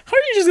like, how are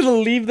you just gonna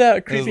leave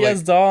that creepy ass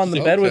like, doll on the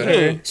bed with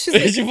okay. her? She's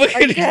like, she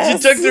fucking I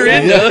guess. she tucked her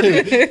in.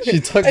 Yeah, she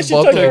tucked She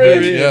both tucked of her her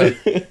in.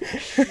 in.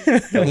 Yeah.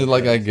 She's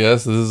like, I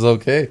guess this is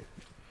okay.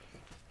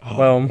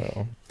 Well,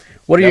 no.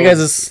 what are That you was-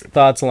 guys'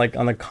 thoughts on like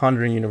on the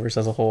Conjuring universe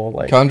as a whole?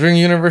 Like, Conjuring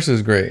universe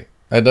is great.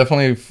 I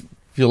definitely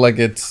feel like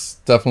it's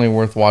definitely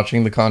worth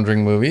watching the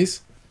Conjuring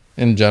movies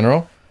in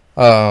general.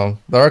 There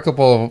are a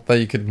couple that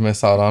you could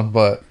miss out on,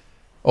 but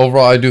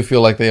overall, I do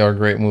feel like they are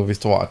great movies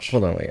to watch.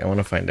 Hold on, wait. I want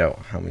to find out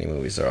how many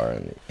movies there are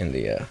in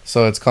the.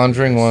 So it's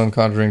Conjuring 1,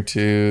 Conjuring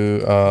 2,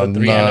 The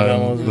three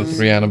Annabelle the movies.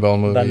 3 Annabelle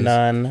movies. the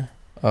Nun,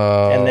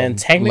 And then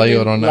technically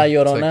La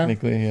Llorona.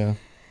 Technically, yeah.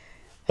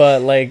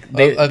 but like I think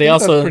they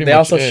that's also pretty they much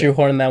also it.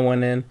 shoehorn that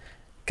one in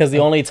because the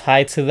only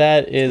tie to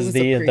that is Was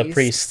the the priest.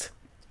 priest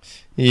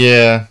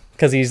Yeah.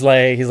 because he's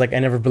like I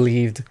never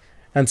believed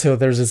until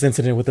there's this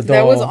incident with the doll.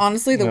 That was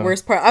honestly the Yeah.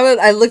 worst part.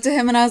 I looked at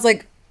him and I was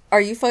like,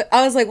 "Are you?"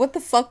 I was like, "What the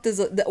fuck does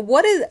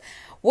what does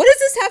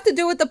this have to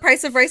do with the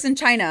price of rice in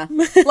China?"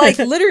 Like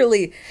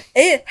literally,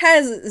 it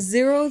has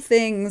zero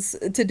things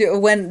to do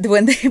when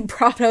they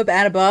brought up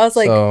Annabelle. I was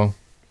like, So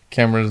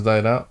cameras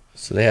died out.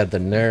 So they had the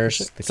nurse,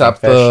 the Tap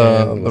the-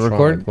 confession, the what's wrong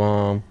record? with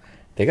mom.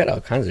 They got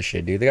all kinds of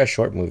shit, dude. They got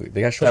short movie.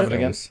 They got short Tap it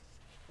again. films.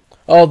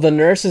 Oh, the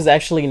nurse is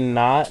actually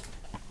not.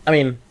 I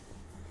mean,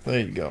 There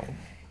you go.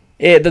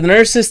 the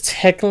nurse is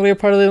technically a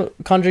part of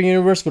the Conjuring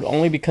universe, but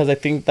only because I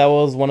think that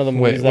was one of the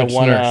movies that which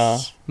won.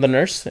 nurse? The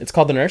nurse. It's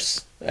called The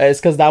Nurse. It's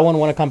because that one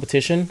won a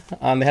competition.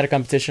 They had a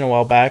competition a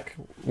while back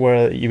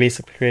where you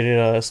basically created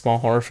a small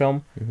horror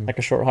film, like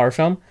a short horror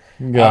film,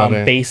 Got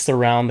it. based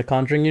around the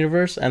Conjuring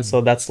universe, and so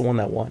that's the one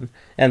that won.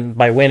 And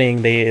by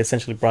winning, they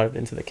essentially brought it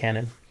into the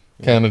canon.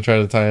 Kind of try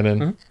to tie it in.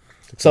 Mhm.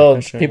 So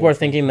Confession, people are what's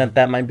thinking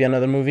that might be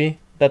another movie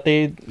that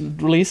they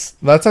release.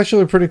 That's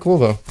actually pretty cool,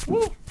 though.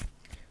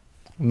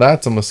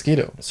 That's a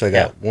mosquito. So I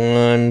got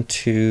 1,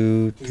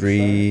 2,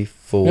 3,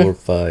 4, Yeah.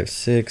 5,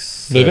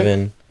 6, Did it?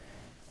 7,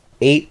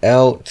 8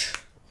 out.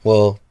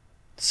 Well,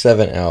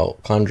 7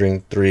 out.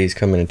 Conjuring 3 is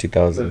coming in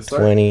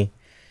 2020.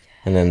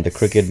 And then The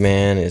Crooked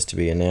Man is to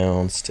be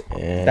announced.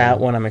 And That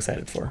one I'm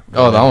excited for.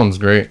 Oh, that one's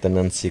great. The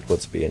Nun sequel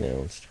to be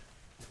announced.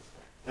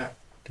 Yeah.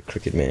 The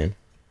Crooked Man.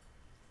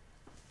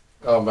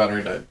 Oh,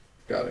 battery died.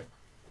 Got it.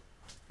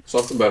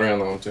 Swap the battery on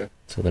that one, too.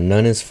 So The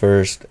Nun is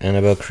first.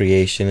 Annabelle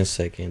Creation is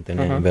second. Then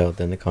Mhm. Annabelle.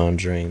 Then The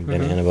Conjuring.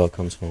 Then Mhm. Annabelle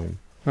Comes Home.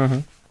 Mm-hmm.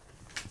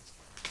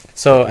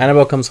 So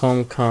Annabelle Comes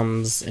Home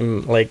comes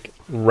in like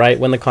right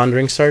when the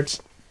Conjuring starts,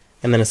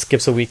 and then it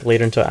skips a week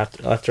later until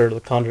after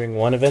the Conjuring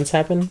 1 events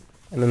happen,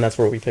 and then that's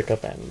where we pick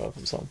up Annabelle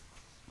Comes Home.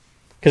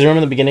 Because remember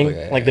in the beginning, Oh,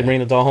 yeah, like they yeah. bring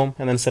the doll home,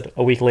 and then said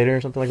a week later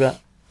or something like that.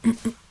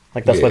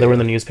 Like that's why they were in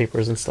the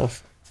newspapers and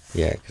stuff.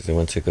 Yeah, because they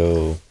went to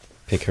go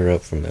pick her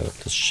up from the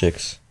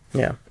chicks.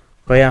 Yeah,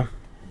 but yeah,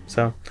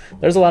 so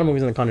there's a lot of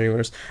movies in the Conjuring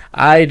universe.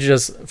 I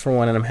just, for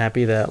one, and I'm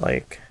happy that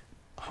like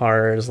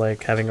horror is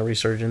like having a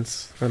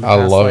resurgence. For the I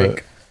past, love like,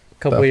 it.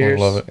 Couple Definitely years.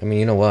 love it. I mean,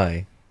 you know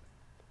why?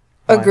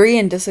 Why? agree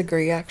and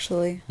disagree.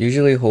 Actually,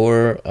 Usually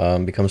horror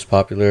becomes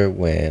popular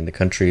when the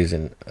country is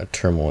in a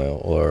turmoil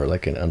or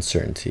like an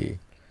uncertainty.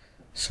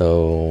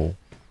 So,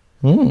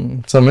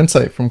 Some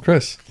insight from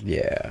Chris.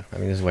 yeah. I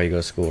mean, this is why you go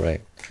to school,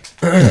 right?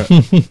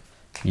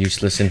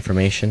 Useless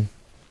information.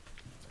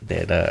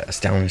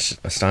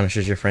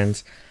 astonishes your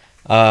friends.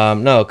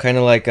 No, kind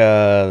of like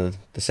the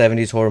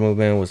 70s horror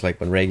movement was like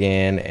when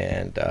Reagan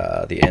and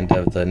the end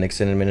of the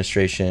Nixon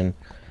administration.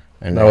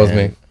 And That was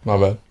me. My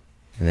bad.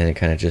 And then it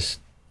kind of just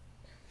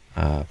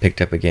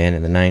picked up again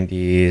in the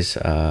 90s.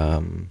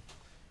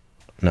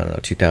 No,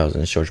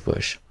 2000s, George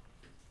Bush.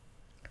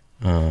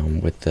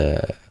 With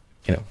the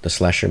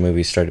slasher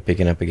movies started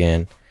picking up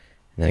again,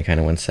 and then it kind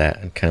of went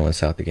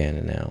south again,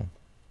 and now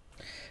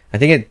I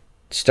think it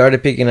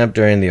started picking up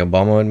during the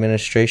Obama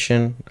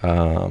administration.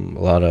 A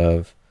lot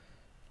of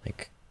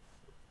like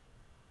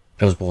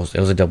it was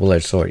a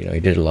double-edged sword. He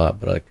did a lot,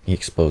 but like he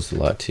exposed a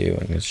lot too,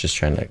 and it's just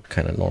trying to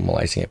kind of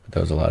normalizing it. But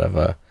there was a lot of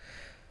a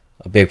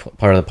big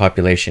part of the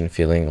population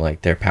feeling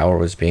like their power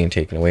was being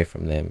taken away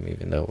from them,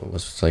 even though it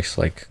was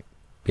like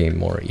being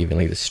more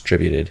evenly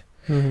distributed.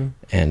 Mm-hmm.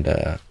 And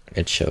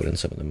it showed in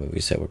some of the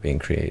movies that were being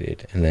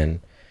created. And then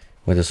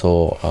with this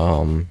whole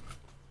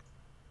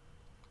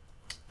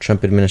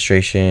Trump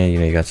administration,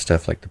 you got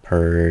stuff like The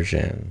Purge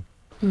and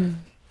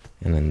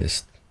then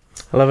this.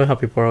 I love it how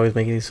people are always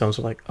making these films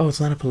like, oh, it's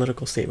not a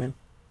political statement.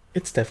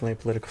 It's definitely a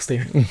political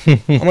statement.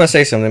 I'm gonna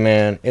say something,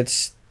 man.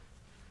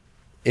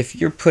 If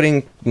you're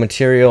putting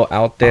material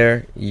out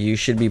there, you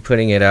should be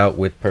putting it out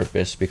with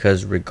purpose,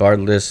 because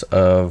regardless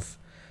of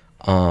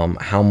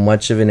how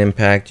much of an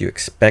impact you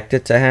expect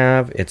it to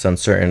have, it's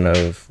uncertain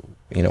of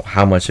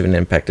how much of an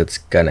impact it's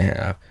gonna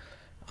have.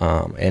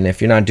 And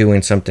if you're not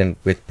doing something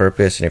with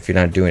purpose, and if you're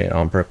not doing it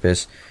on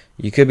purpose,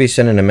 you could be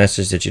sending a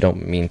message that you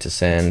don't mean to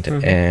send.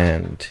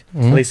 And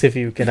At least if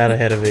you get out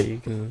ahead of it, you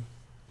can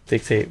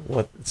dictate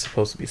what it's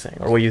supposed to be saying,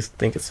 or what you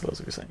think it's supposed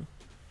to be saying.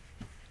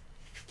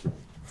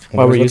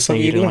 Why were you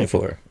saying you didn't like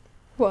for?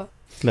 What?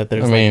 That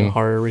there's a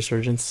horror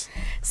resurgence?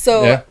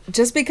 So Yeah.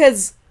 just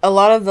because a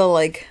lot of the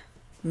like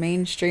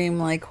mainstream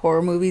like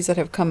horror movies that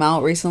have come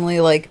out recently,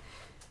 like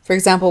for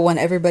example when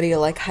everybody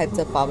like hyped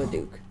up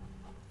Babadook,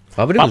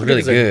 Babadook was really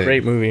is good. a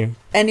great movie.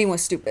 ending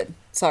was stupid.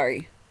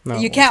 Sorry. No,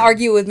 You can't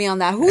argue with me on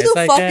that. Who Yes, the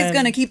I fuck can. is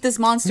gonna keep this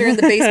monster in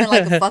the basement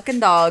like a fucking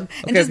dog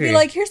and Okay, just be okay.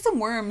 like, here's some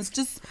worms,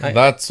 just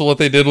That's what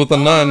they did with the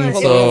nun.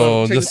 hold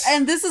So on. just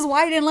and this is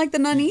why I didn't like the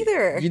nun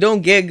either. You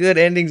don't get good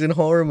endings in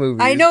horror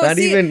movies. I know, Not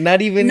see, even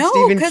no,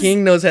 Stephen 'cause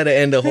King knows how to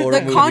end a horror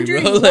The movie,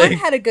 Conjuring bro. 1 Like,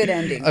 had a good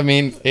ending. I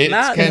mean, it's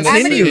Not kind of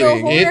necessarily.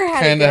 Amityville Horror it had a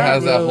kind of good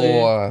has that ending.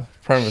 whole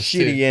premise too.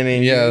 shitty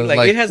ending. Yeah,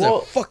 like it has well-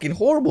 a fucking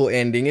horrible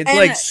ending. It's And,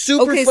 like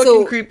super okay, fucking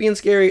so- creepy and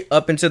scary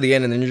up until the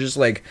end, and then you're just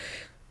like,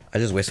 I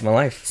just wasted my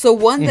life. So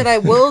one that I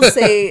will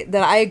say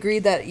that I agree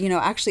that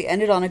actually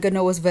ended on a good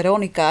note was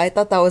Veronica. I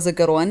thought that was a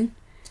good one.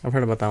 I've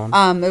heard about that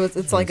one.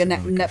 It's like a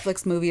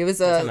Netflix movie. It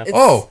was on a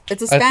Netflix.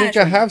 it's a I Spanish. think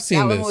I one. have seen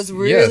that this. One was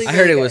really, Yes. really I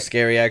heard it good. was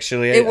scary.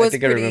 Actually, It I was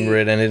think I pretty- remember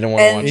it, and I didn't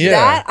want to watch And it. Yeah.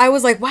 that I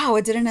was like, wow,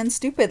 it didn't end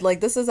stupid. Like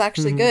this is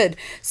actually good.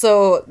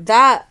 So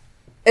that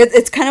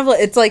it's kind of like,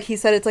 it's like he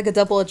said, it's like a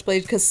double-edged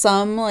blade, because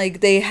some like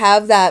they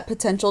have that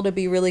potential to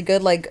be really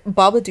good. Like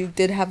Babadook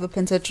did have a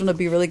potential to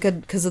be really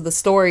good because of the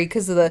story,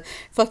 because of the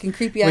fucking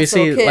creepy Well, you ass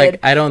little see, kid. like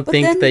I don't But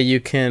think then that you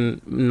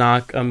can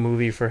knock a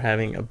movie for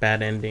having a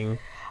bad ending.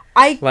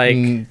 I Like,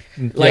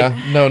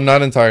 Yeah, no,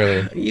 not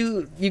entirely.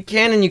 You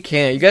can and you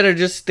can't. You gotta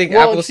just think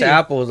Well, apples see- to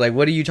apples. Like,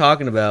 what are you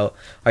talking about?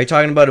 Are you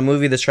talking about a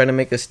movie that's trying to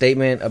make a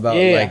statement about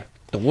Yeah. like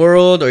the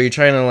world, or are you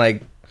trying to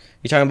like?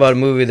 You're talking about a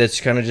movie that's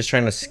kind of just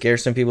trying to scare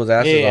some people's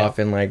asses Yeah. off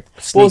and like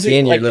sneak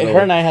in your like little. her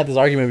and I had this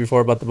argument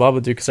before about the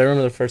Babadook, because I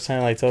remember the first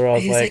time I told her, I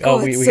was He's like, like, "Oh,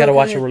 "Oh, we it's got to so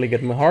watch a good." really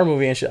good horror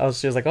movie," and she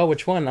was like, "Oh,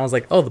 which one?" I was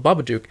like, "Oh, the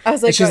Babadook." I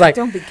was like, and she's "God, like,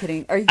 don't be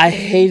kidding. Are you? I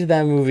kidding me?" hated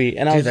that movie,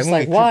 and I Dude, was that just movie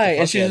like, creeped "Why?" the And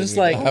fuck she's out of just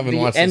me. like, I haven't "The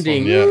watched this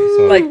ending, one yet.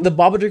 So. like the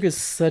Babadook is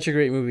such a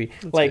great movie.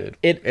 Like Dude.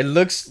 it It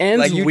looks ends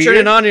like you weird. turn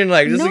it on and you're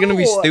like, this is gonna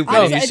be No, stupid.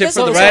 I'm And you sorry, it sit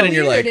doesn't for the look ride so and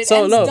you're weird. like, It So,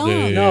 ends no,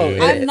 dumb.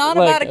 no, I'm not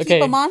like, about to keep okay.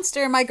 a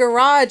monster in my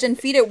garage and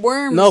feed it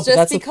worms no, but just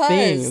that's because. the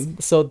thing.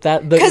 So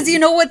that Because you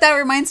know what that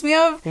reminds me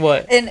of?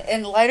 What?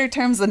 In lighter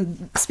terms,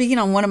 and speaking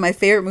on one of my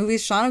favorite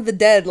movies, Shaun of the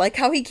Dead, like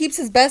how he keeps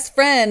his best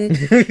friend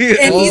and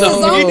he's a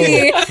Oh,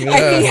 zombie and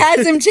yeah. he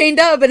has him chained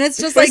up, and it's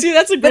just But like, see,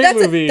 that's a but great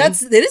movie.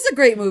 it is a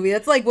great movie.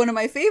 That's like one of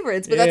my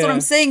favorites. But that's what Yeah.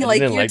 I'm saying. I Like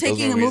didn't you're like those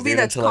taking a movies, movie dude,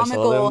 that's until I saw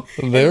comical them.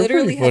 and They were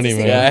literally pretty has the funny,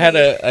 same.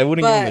 man. I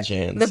wouldn't give him a But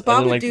chance. the I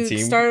didn't like the Babadook team.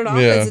 started off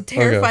Yeah, as a okay.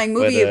 terrifying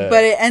movie, But,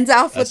 but it ends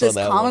off I with saw this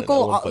that one, and that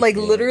comical, one like fucked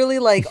me up. literally,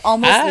 like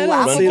almost I don't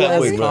laughable. see that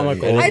as movie.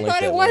 comical. didn't I like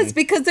thought that it was movie.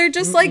 because they're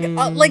just like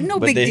no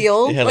But big they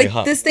deal. had, Like like,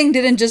 hot- this thing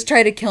didn't just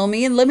try to kill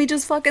me and let me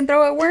just fucking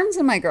throw out worms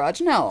in my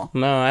garage. No.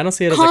 No, I don't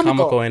see it as a Comical.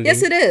 comical ending.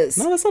 Yes, it is.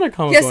 No, that's not a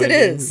comical Yes, it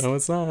ending. is. No,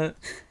 it's not.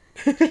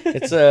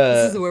 It's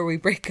This is where we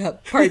break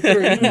up. Part 3.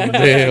 Damn.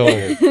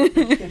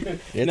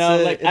 It's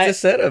No, a, like, it's a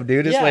setup,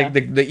 dude. It's yeah. like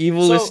the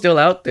evil So- is still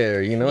out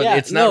there. You know,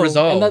 it's not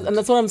resolved. And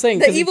that's what I'm saying.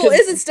 The 'cause- evil 'cause-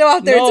 isn't still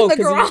out there. No, it's in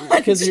the garage.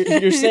 because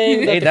you're saying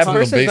Hey, that that It's in the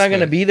person's not gonna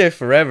basement. be there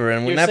forever,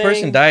 and when You're that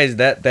person saying- dies,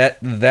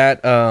 that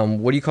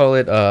what do you call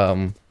it?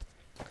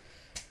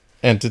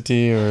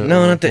 Entity or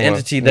No, not the what?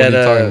 entity What are that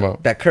you talking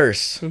about? that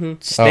curse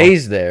Mhm.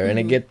 stays there, and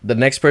it get the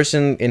next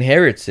person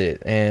inherits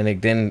it, and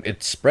then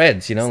it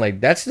spreads. You know, like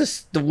that's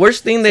the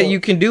worst thing that So- you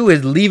can do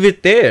is leave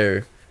it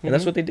there. and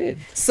that's what they did.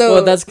 So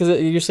Well, that's because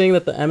you're saying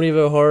that the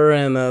Amityville Horror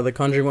and the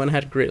Conjuring one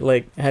had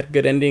had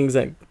good endings,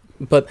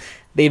 but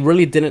they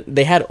really didn't.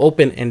 They had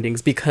open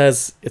endings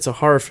because it's a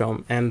horror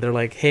film, and they're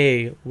like,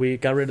 "Hey, we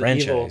got rid of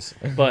Franchise.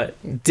 evil,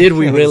 but did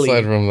we really?"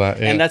 Aside from that,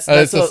 yeah. And that's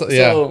It's so, just-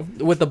 yeah. so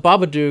with the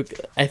Babadook,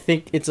 I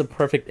think it's a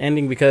perfect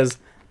ending because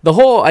the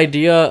whole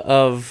idea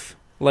of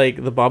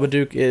like the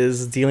Babadook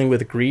is dealing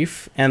with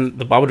grief, and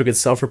the Babadook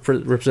itself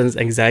represents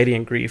anxiety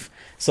and grief.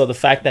 So the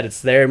fact that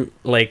it's there,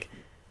 like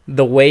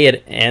the way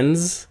it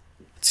ends,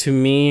 to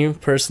me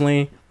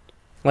personally,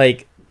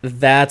 like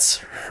that's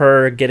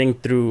her getting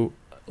through,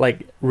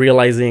 like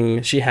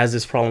realizing she has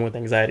this problem with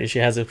anxiety, she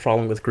has this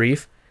problem with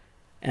grief,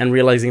 and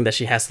realizing that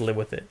she has to live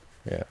with it.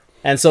 Yeah.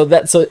 And so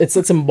it's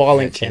a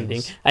symbolic Yeah,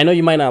 ending. chills. I know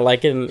you might not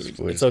like it, and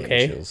Squids it's gave me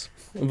okay. chills.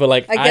 But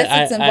like I guess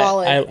it's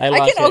symbolic. I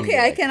lost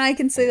it. I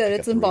can say that I it's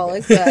got the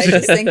symbolic, rebound. but I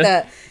just think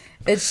that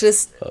it's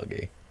just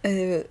Okay.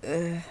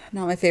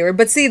 not my favorite.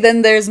 But see,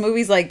 then there's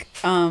movies like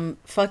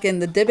fucking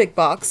The Dybbuk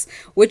Box,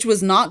 which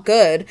was not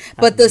good,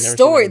 but I've the never seen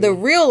story, that the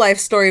movie. real life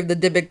story of the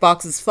Dybbuk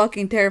Box is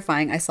fucking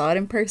terrifying. I saw it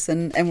in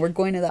person, and we're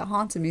going to that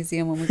haunted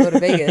museum when we go to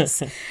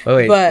Vegas. Oh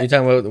wait, But- you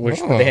talking about which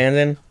put the hands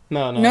in?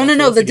 No. No.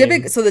 that's The a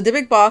game. Dybbuk. So the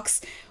Dybbuk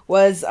Box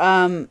was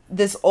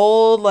this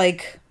old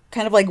like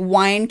kind of like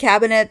wine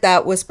cabinet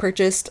that was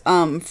purchased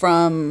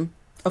from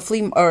a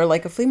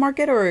flea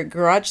market or a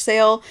garage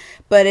sale,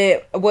 but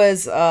it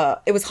was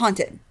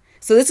haunted.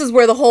 So this is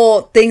where the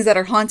whole things that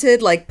are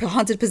haunted, like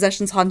haunted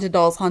possessions, haunted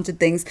dolls, haunted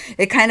things,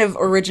 it kind of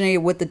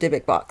originated with the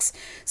Dybbuk Box.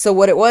 So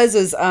what it was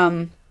is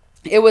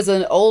it was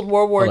an old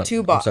World War Hold on, II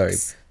I'm box. sorry.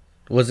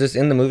 Was this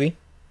in the movie?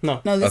 No.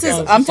 No, this Okay. is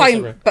Oh, I'm it's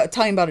talking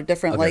separate. about a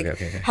different Okay, like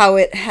okay. how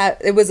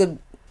it was a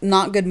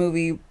not good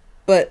movie,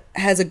 but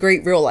has a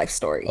great real life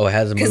story. Oh, it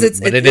has a movie, Because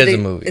but it is a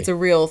movie. It's a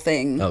real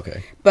thing.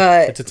 Okay.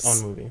 But It's its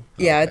own movie.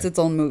 yeah, Okay. it's its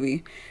own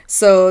movie.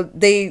 So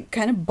they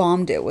kind of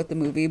bombed it with the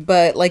movie.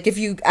 But like if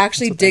you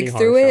actually That's with any dig horror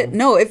through it, film.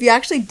 no, if you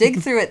actually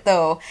dig through it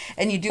though,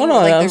 and you do Oh no,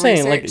 like I'm the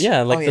saying like research-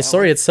 yeah, like Oh, the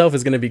story well. itself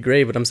is gonna be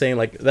great, but I'm saying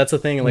like that's the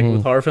thing. Like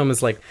with horror film,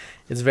 is like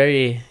it's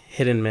very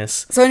hit and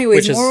miss. So, anyways,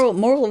 which is-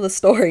 moral of the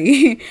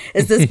story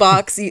is this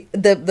box.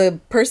 The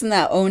person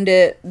that owned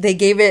it, they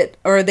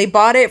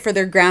bought it for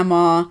their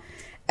grandma,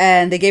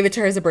 and they gave it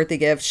to her as a birthday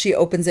gift. She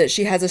opens it.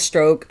 She has a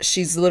stroke.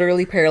 She's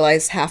literally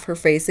paralyzed, half her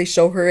face. They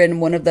show her in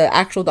one of the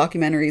actual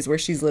documentaries where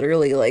she's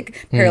literally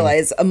like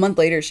paralyzed. A month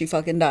later, she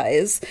fucking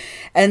dies.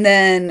 And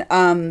then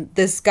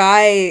this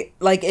guy,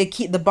 like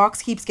the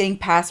box keeps getting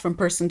passed from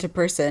person to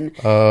person,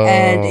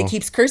 and it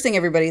keeps cursing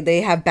everybody.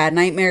 They have bad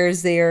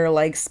nightmares. They are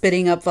like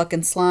spitting up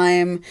fucking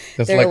slime.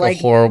 It's They're like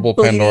a horrible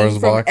bleeding Pandora's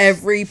from box.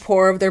 every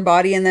pore of their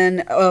body, and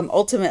then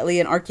ultimately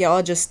an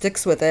archaeologist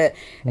sticks with it,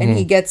 and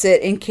he gets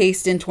it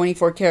encased in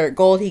 24 karat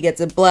gold. He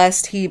gets it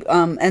blessed. He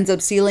ends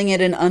up sealing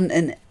it in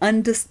an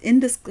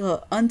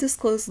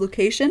undisclosed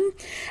location,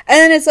 and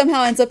then it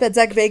somehow ends up at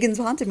Zach Bagan's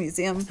haunted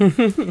museum.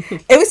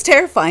 It was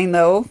terrifying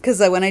though, because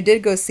when I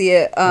did go see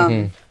it,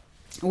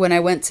 when I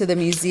went to the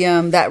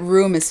museum, that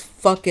room is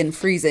fucking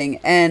freezing,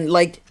 and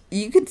like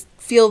you could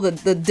feel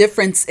the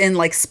difference in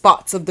like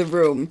spots of the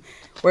room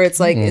where it's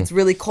like it's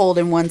really cold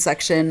in one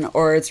section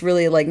or it's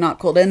really like not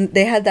cold. And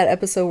they had that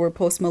episode where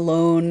Post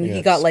Malone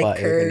he got like spot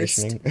air cursed.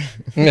 conditioning.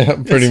 Yeah,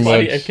 pretty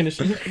Body much. air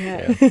conditioning.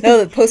 Yeah. No,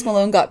 that Post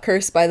Malone got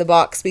cursed by the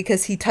box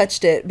because he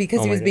touched it because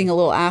Oh he my was being a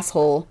little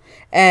asshole,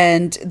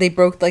 and they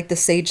broke like the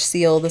sage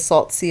seal, the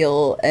salt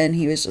seal, and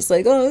he was just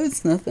like, oh,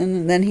 it's nothing.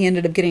 And then he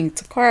ended up getting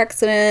into a car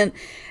accident,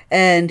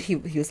 and he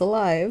was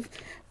alive,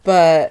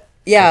 but.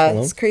 Yeah, Post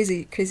Malone?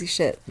 it's crazy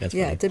shit. That's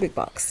yeah, funny. Dybbuk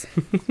Box.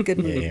 Good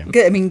movie. yeah.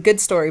 Good. I mean, good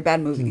story, bad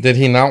movie. Did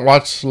he not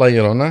watch La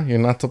Llorona? You're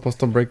not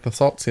supposed to break the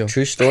salt seal.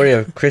 True story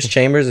of Chris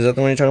Chambers. Is that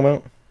the one you're talking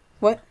about?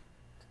 What?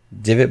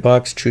 Divot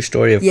Box. True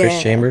story of Yeah,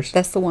 Chris Chambers.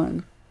 that's the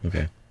one.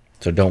 Okay.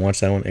 So don't watch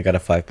that one. It got a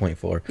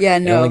 5.4. Yeah,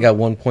 It no. only got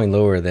 1 point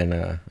lower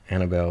than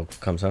Annabelle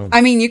Comes Home. I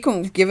mean, you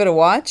can give it a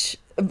watch.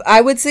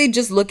 I would say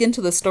just look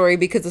into the story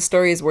because the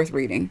story is worth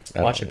reading. I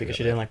don't Watch it think because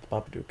I you got didn't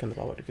like the Babadook, and the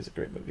Babadook is a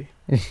great movie.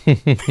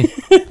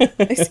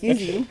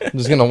 Excuse you. I'm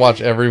just gonna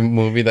watch every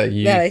movie that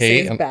you That I say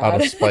hate is out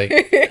bad. of spite.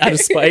 Out of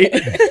spite.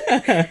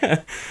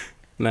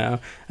 No,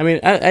 I mean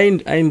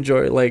I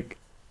enjoy like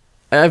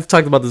I've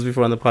talked about this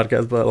before on the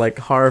podcast, but like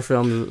horror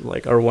films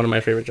like are one of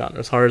my favorite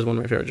genres. Horror is one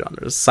of my favorite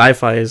genres.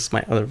 Sci-fi is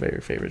my other very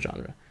favorite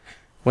genre.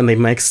 When they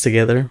mix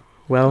together,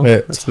 well,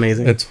 that's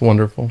amazing. It's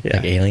wonderful. Yeah,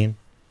 Like Alien?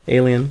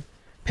 Alien,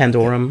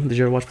 Pandorum. Did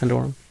you ever watch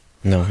Pandorum?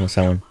 No, what's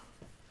that one?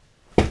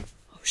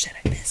 Oh shit!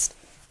 I missed.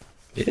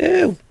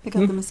 Ew. Pick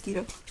up the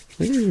mosquito.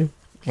 I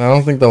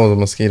don't think that was a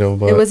mosquito,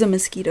 but It was a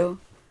mosquito.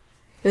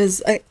 It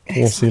was.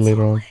 we'll see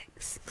later on.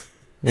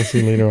 We'll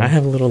see later I on.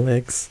 have little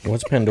legs.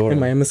 What's Pandora?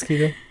 Am I a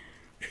mosquito?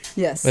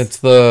 Yes. It's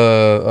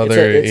the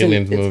other It's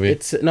aliens it's- movie.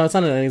 It's no, it's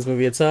not an aliens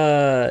movie. It's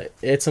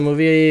a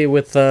movie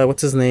with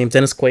what's his name,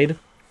 Dennis Quaid.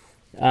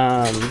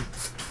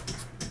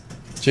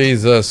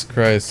 Jesus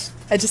Christ.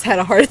 I just had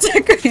a heart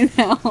attack right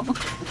now.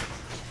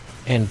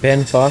 And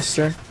Ben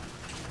Foster?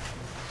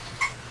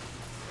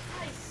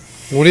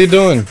 What are you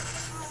doing?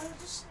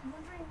 Just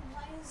wondering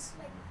why is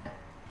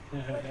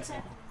like what's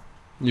happening?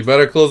 You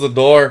better close the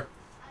door.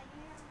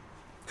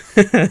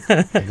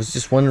 I was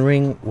just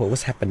wondering what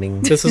was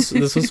happening. This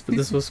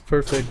was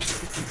perfect.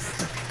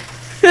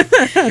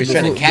 He's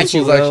trying to catch This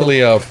you, was bro.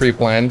 actually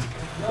pre-planned.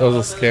 That was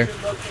a scare.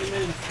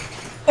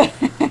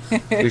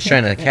 He was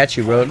trying to catch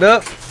you, bro.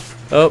 Nope.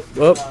 Oh.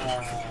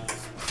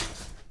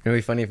 It'd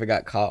be funny if it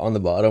got caught on the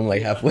bottom,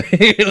 like halfway,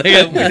 like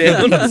halfway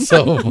down. That's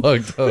so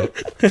fucked up.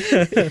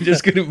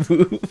 Just couldn't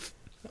move.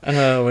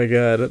 Oh my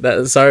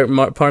god. Sorry,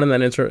 pardon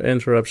that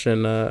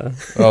interruption. That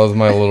was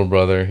my little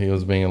brother. He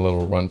was being a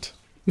little runt.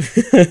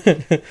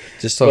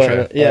 Just So so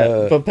fair.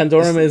 But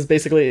Pandorum is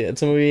basically,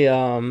 it's a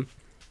movie.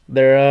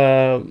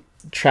 They're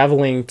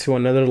traveling to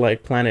another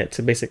like planet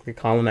to basically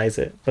colonize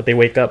it, but they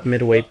wake up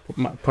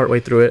partway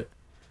through it,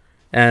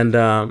 and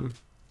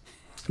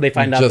they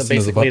find out that Justin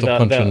is basically about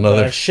to punch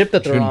another the ship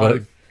that they're June on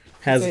bug.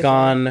 has Wait,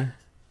 gone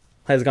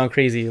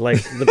crazy.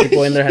 Like the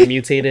people in there had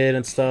mutated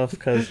and stuff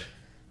because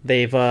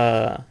they've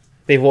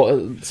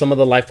some of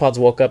the life pods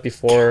woke up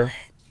before,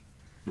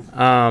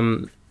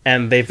 and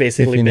they've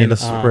basically been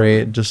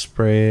it, just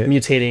spray it.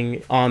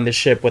 mutating on the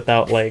ship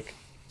without like,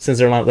 since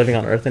they're not living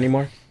on Earth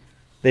anymore,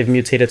 they've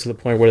mutated to the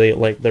point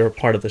where they're a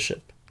part of the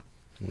ship.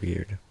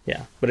 Weird.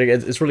 Yeah, but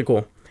it's really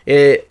cool.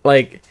 It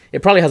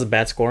probably has a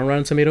bad score on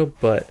Rotten Tomato,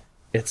 but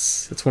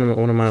it's one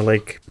of my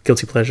like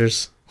guilty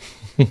pleasures.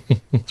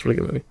 It's a really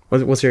good movie.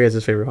 What's your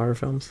guys' favorite horror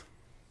films?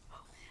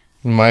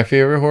 My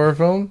favorite horror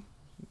film?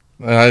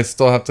 I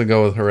still have to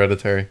go with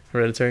Hereditary.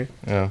 Hereditary.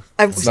 Yeah.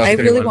 I That's really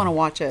pretty want much. to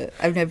watch it.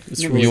 I've never.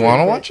 It's never really You seen want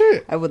to it, watch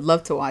it? but I would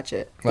love to watch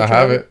it. I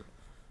have it.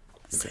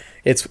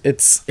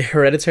 It's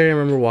Hereditary. I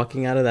remember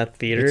walking out of that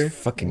theater It's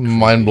fucking creepy.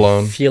 Mind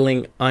blown.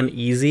 feeling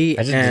uneasy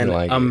I just and didn't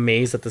like it.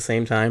 amazed at the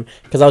same time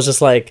because I was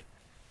just like,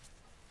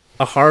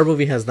 a horror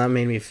movie has not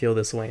made me feel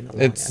this way in a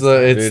long It's ass the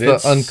time. it's Dude, the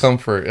it's-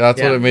 uncomfort. That's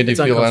Yeah, what it made you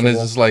it's feel, and it's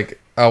uncomfortable.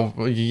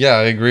 just like, yeah,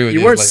 I agree with you.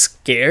 You weren't Like,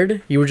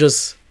 scared. You were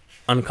just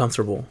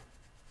uncomfortable,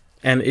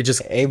 and it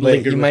just Hey, but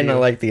lingered you with might not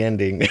like the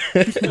ending. no,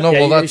 Yeah,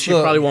 well, that's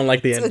you probably won't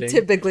like the So ending.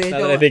 typically,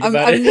 Now that I think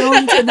about I'm it.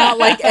 known to not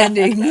like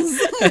endings.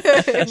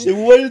 So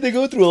why did they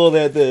go through all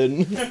that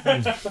then?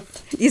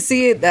 You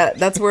see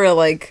that's where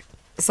like,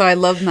 so I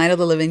love Night of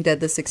the Living Dead,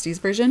 the '60s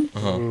version,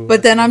 Uh-huh.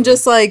 but then I'm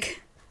just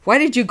like, why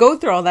did you go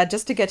through all that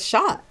just to get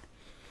shot?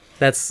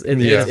 That's it.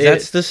 Yeah.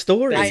 That's the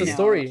story. That's I the know,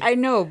 story. I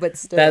know, but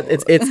still, that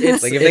it's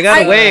Like if they got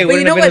I- away, it but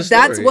you wouldn't know have been what? a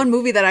That's story. one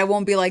movie that I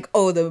won't be like,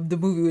 oh, the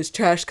movie was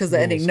trash because the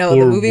ending. was No,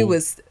 the movie horrible.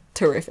 was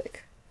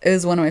terrific. It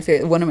was one of my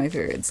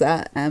favorites.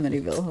 That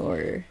Amityville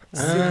Horror.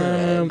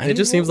 it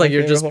just seems like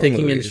you're just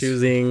picking and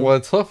choosing. well,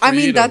 it's tough. For I you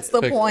mean, to that's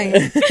the pick. point.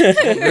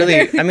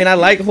 Really, I mean, I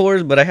like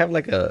horrors, but I have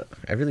like I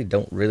really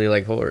don't really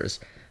like horrors.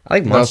 I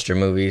like monster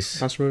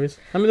movies. Monster movies.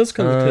 I mean, those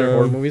kind of considered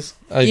horror movies.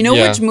 You know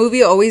yeah. which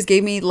movie always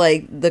gave me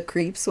like the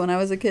creeps when I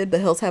was a kid? The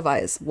Hills Have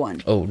Eyes.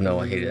 One. Oh no,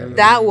 I hate that.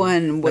 That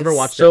one was. Never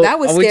watched So that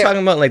was are we scary.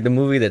 talking about like the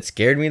movie that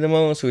scared me the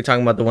most? Or are we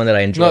talking about the one that I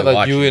enjoyed that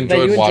watching? you That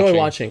you enjoyed enjoy watching.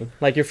 watching,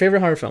 like your favorite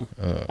horror film.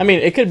 I mean,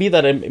 it could be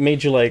that it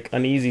made you like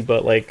uneasy,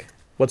 but like,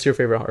 what's your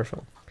favorite horror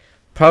film?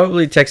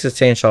 Probably Texas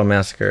Chainsaw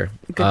Massacre,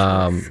 Good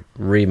choice.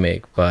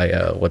 remake by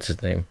what's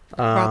his name?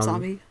 Rob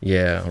Zombie.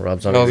 Yeah, Rob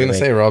I Zombie. was gonna remake.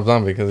 say Rob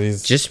Zombie because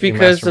he's Just the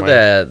because of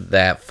mastermind.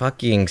 that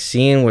fucking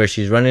scene where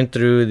she's running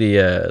through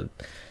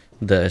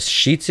the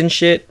sheets and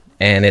shit,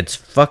 and it's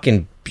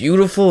fucking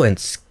beautiful and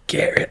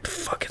scary at the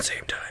fucking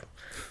same time.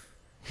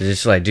 It's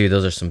just like, dude,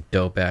 those are some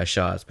dope ass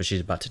shots, but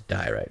she's about to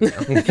die right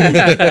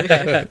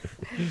now.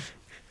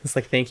 It's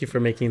like, thank you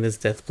for making this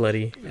death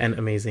bloody and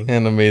amazing.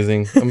 and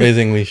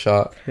amazingly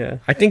shot. Yeah.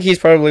 I think he's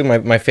probably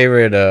my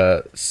favorite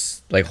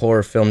like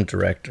horror film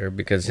director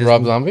because his,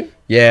 Rob Zombie.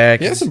 yeah,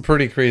 He has 'cause some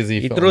pretty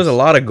crazy. he films. throws a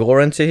lot of gore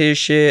into his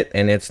shit,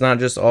 and it's not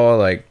just all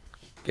like,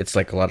 it's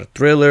like a lot of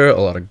thriller, a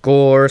lot of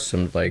gore,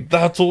 some like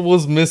That's what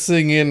was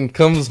missing in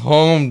Comes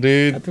Home,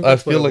 dude. I think I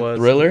that's what feel it like was.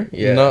 thriller.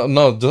 Yeah,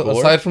 No, Gore?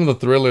 aside from the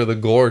thriller, the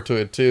gore to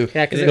it too.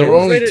 Yeah, because there were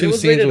only two it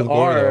was scenes rated with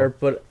gore. R,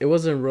 but it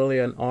wasn't really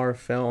an R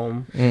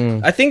film.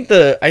 Mm. I think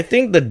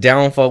the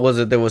downfall was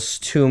that there was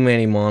too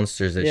many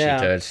monsters that Yeah.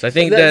 she touched. I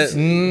think That's-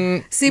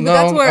 that See, but No,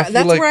 that's I where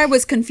feel like- I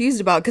was confused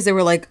about because they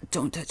were like,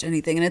 "Don't touch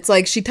anything," and it's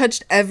like she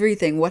touched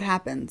everything. What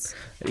happens?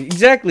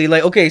 exactly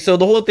like okay, so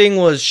the whole thing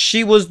was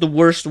she was the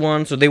worst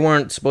one, so they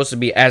weren't supposed to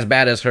be as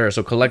bad as her.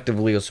 So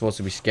collectively, it was supposed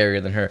to be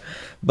scarier than her,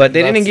 but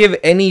they didn't give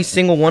any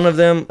single one of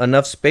them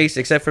enough space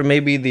except for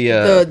maybe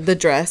The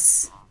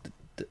dress.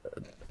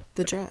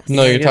 The dress.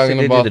 No, I you're guess talking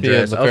they did about the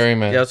dress.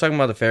 ferryman. Yeah, I was talking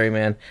about the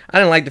ferryman. I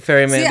didn't like the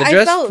ferryman. See, The I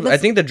dress, felt I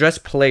that's- think the dress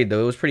played though.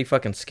 It was pretty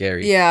fucking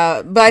scary.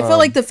 Yeah, but I felt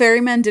like the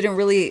ferryman didn't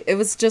really. It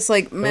was just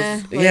like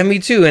meh. Yeah, me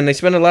too. And they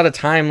spend a lot of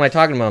time like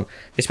talking about him.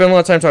 They spend a lot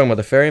of time talking about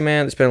the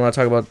ferryman. They spend a lot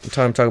of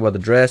time talking about the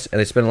dress, and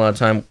they spend a lot of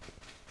time.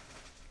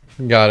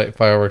 Got it.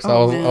 Fireworks.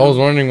 Oh, I man. was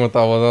wondering what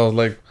that was. I was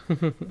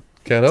like,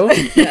 ghetto.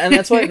 Yeah, and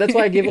that's why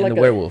I gave it And like the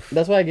a werewolf.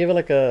 That's why I gave it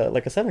like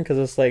a 7 because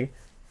it's like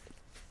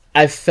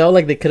I felt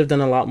like they could have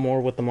done a lot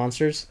more with the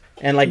monsters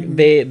and like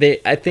they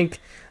I think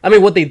I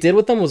mean what they did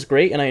with them was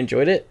great and I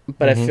enjoyed it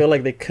but I feel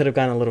like they could have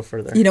gone a little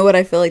further. You know what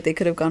I feel like they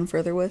could have gone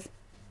further with?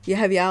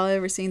 Have y'all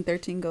ever seen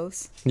 13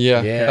 Ghosts?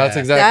 Yeah, Yeah. that's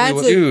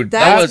exactly what. Dude,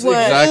 that that's was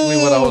what- exactly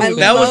what I was. I thinking.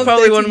 That was love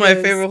probably one of 13 my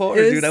Ghosts. favorite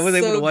horrors, It dude. I was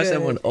able so to watch that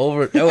good. one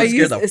over. That would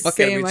scare the fuck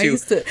out of me too. You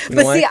But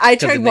know why? see, I 'Cause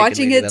tried of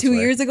watching Naked Lady, it that's 2 why.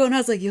 years ago, and I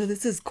was like, "Yo,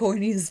 this is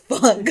corny as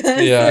fuck."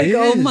 I Yeah. was It like,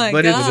 oh is, my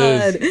but it's-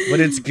 god. But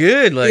it's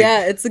good. Like,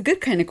 Yeah, it's a good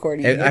kind of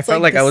corny. I It's,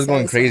 felt like I was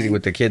going satisfying. crazy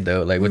with the kid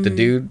though, like with the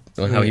dude,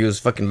 and how he was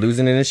fucking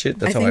losing it and shit.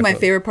 That's I how think my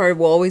felt. favorite part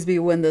will always be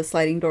when the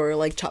sliding door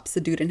like chops the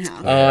dude in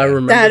half. Oh, I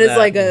remember That is that.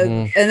 like a,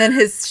 and then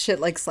his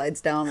shit like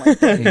slides down like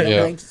that. I'm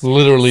Yeah, like,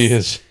 literally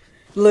his.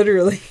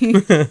 literally.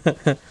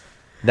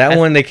 That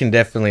one they can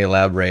definitely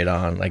elaborate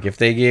on. Like if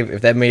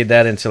that made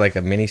that into like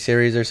a mini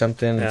series or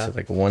something, Yeah. it's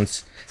like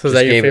once. So is just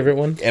that your gave favorite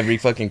one? Every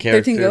fucking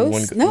character 13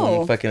 Ghosts? No.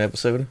 one fucking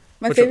episode.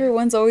 My Which favorite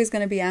one's always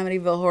gonna be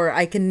Amityville Horror.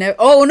 I can never.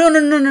 Oh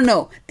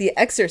no! The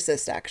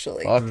Exorcist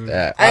actually. Fuck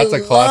that. I That's a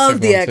classic love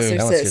The one, too. That one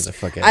scares Exorcist. the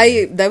fuck out of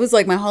me. That was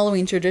like my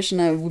Halloween tradition.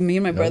 Me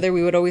and my brother,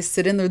 we would always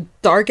sit in the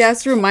dark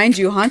ass room, mind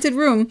you, haunted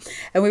room,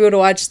 and we would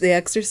watch The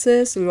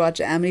Exorcist. We'd watch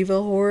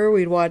Amityville Horror.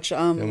 We'd watch You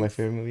know what my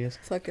favorite movie is?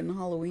 fucking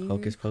Halloween.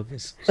 Hocus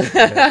Pocus.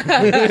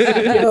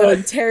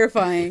 Oh,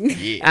 terrifying.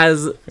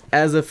 As a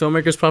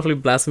filmmaker, it's probably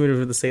blasphemy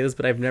to say this,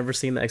 but I've never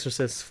seen The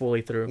Exorcist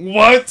fully through.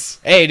 What?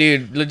 Hey,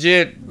 dude,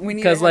 legit. We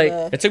need 'Cause, to have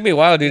like, It took me a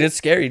while, dude. It's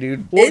scary,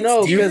 dude. Well, It's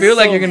no, You because- feel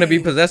like so you're gonna be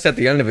lame. possessed at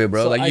the end of it,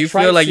 bro. So like I you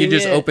tried feel like you seeing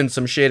just it- opened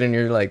some shit and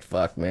you're like,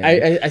 "Fuck, man."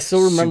 I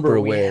still remember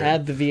Super we aware.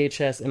 had the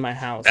VHS in my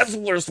house. That's the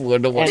worst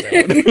one to watch.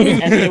 and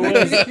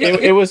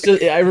it was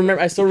just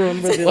I still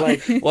remember the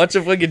like Watch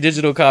a fucking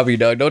digital copy,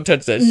 dog. Don't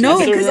touch that shit. No.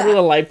 I still 'cause remember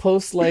the light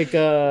post like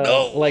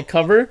like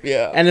cover.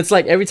 Yeah. And it's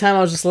like every time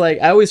I was just like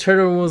I always heard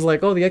everyone was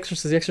like, "Oh, The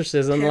Exorcist, The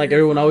Exorcist," and like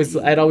everyone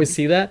I'd always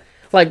see that.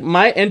 Like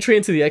my entry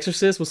into The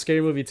Exorcist was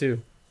Scary Movie 2.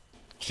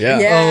 Yeah.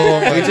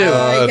 Yeah, Oh my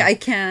God. I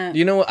can't.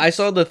 You know what? I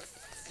saw the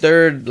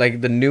third,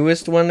 like the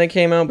newest one that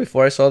came out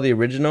before I saw the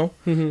original,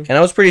 Mm-hmm. and I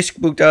was pretty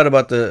spooked out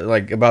about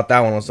about that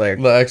one. I was like,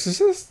 The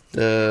Exorcist?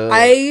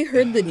 I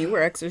heard the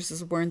newer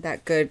Exorcists weren't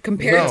that good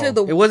compared No, to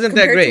the. it wasn't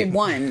that compared to great.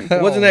 one.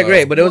 it wasn't that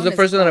great, but it was One the is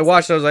first one that I classic.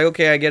 watched. I was like,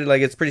 okay, I get it.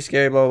 Like it's pretty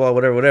scary, blah blah,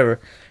 blah whatever.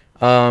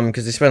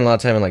 Because they spend a lot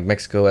of time in like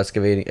Mexico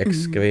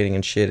excavating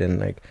and shit, and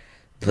like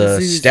the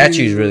Pazuzu.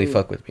 statues really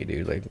fuck with me,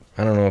 dude. Like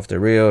I don't know if they're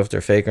real, if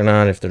they're fake or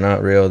not. If they're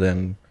not real,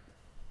 then.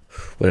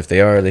 But if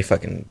they are, they'll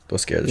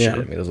scare the shit Yeah. out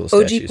of me. Those little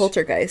OG statues.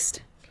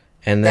 Poltergeist.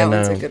 And That then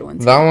one's a good one.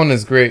 Too. That one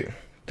is great. that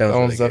That was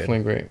one's really good.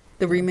 definitely great.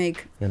 The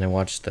remake. Then I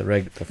watched the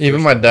Even first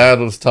my one. dad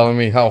was telling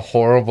me how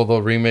horrible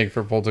the remake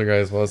for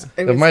Poltergeist was. It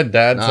If was- my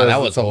dad Nah, says that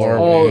was it's a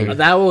horrible Oh, movie.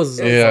 that was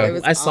Yeah. It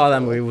was I saw that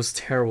awful. movie. It was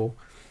terrible.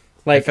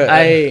 Like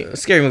I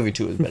Scary Movie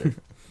 2 is better.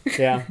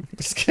 yeah.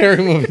 Scary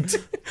movie. Too.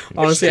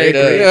 Honestly, I Straight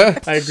up. agree. Yeah.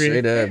 I agree.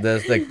 Straight up,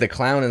 that's like the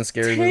clown in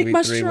Scary Take Movie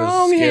my 3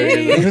 strong was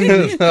scary.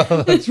 hand. No,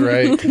 that's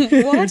right.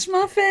 Watch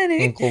my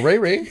fanny. Uncle Ray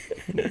Ray.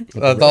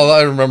 That's all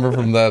I remember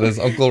from that is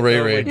Uncle Ray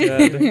Oh my Ray.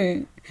 God.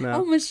 I'm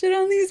No. gonna shit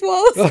on these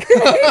walls. Oh,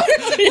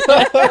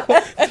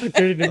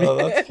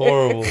 that's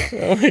horrible.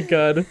 Oh my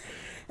god.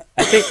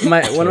 I think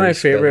one of my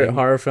favorite spelling.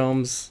 horror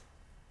films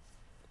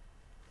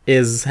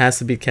has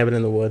to be Cabin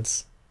in the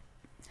Woods.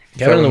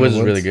 Cabin in the Woods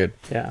is really good.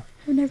 Yeah.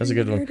 That's a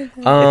good one.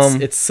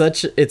 It's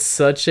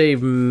such a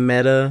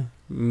meta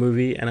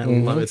movie and I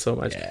love it so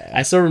much. Yeah.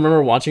 I still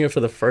remember watching it for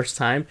the first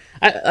time.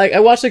 I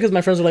watched it because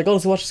my friends were like, "Oh,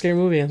 let's watch a scary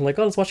movie." And I'm like,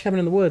 "Oh, let's watch Cabin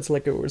in the Woods."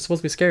 Like it was supposed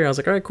to be scary. I was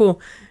like, "All right, cool."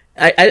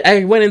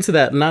 I went into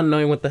that not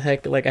knowing what the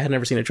heck. Like I had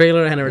never seen a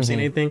trailer. I had never seen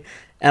anything,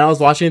 and I was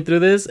watching through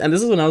this. And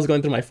this is when I was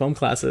going through my film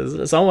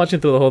classes. So I'm watching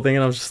through the whole thing,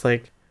 and I was just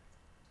like,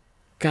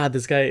 "God,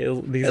 this guy."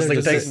 These That's are like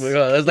just textbook.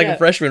 That's like yeah. a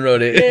freshman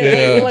wrote it.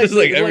 Yeah. Just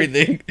like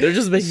everything. They're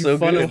just making So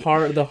fun good.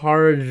 of the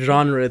horror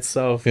genre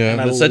itself. Yeah,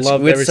 and I with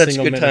loved with every such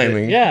single good minute of it.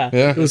 timing. Yeah,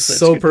 Yeah. it was Such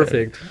so good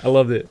timing. perfect. I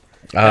loved it.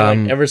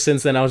 And, like, ever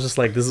since then, I was just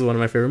like, this is one of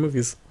my favorite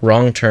movies.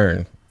 Wrong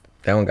Turn.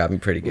 That one got me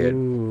pretty good.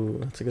 Ooh,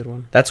 that's a good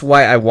one. That's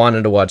why I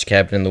wanted to watch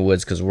Cabin in the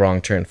Woods, because Wrong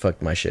Turn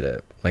fucked my shit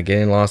up. Like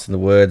getting lost in the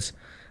woods.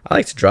 I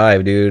like to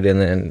drive, dude, and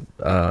then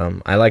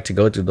I like to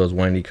go through those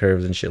windy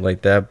curves and shit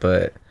like that.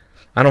 But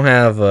I don't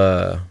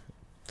have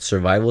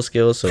survival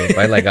skills, so if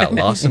I like got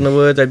lost in the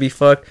woods, I'd be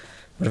fucked.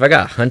 But if I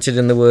got hunted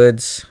in the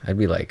woods, I'd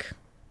be like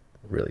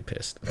really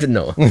pissed.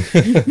 No.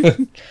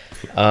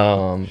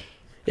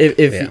 If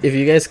Yeah. if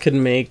you guys could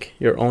make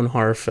your own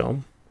horror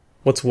film,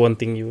 what's one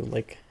thing you would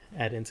like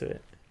add into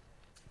it?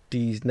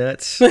 These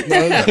nuts.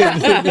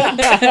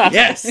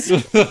 Yes.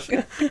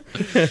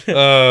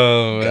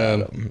 Oh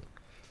man.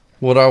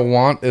 What I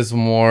want is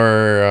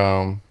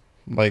more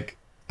like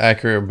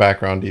accurate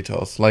background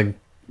details, like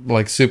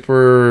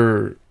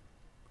super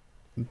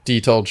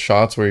detailed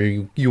shots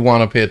where you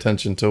want to pay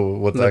attention to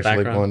what's The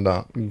actually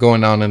background.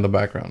 going on in the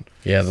background.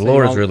 Yeah, the So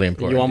lore you is want- really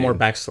important. You want more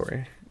dude.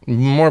 backstory.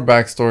 More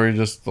backstory,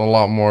 just a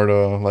lot more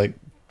to like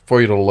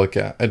for you to look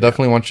at. I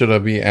definitely want you to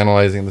be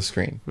analyzing the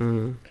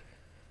screen.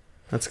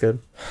 That's good.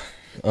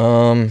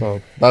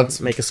 So that's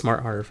Make a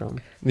smart horror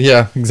film.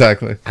 yeah,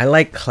 exactly. I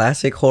like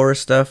classic horror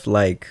stuff,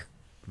 like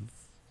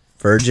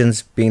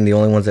virgins being the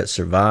only ones that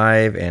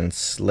survive and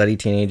slutty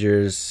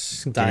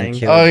teenagers Dying. getting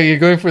killed. Oh, you're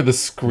going for the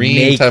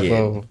screen type Naked.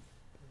 of.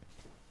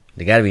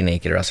 They gotta be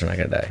naked or else they're not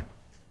gonna die.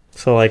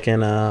 So like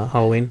in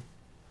Halloween.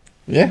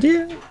 Yeah.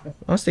 Yeah,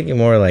 I was thinking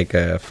more like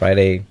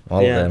Friday,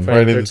 all Yeah, of them.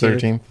 Friday the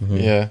 13th. 13th.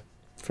 Mhm. Yeah.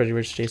 Freddy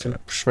vs. Jason.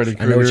 Freddy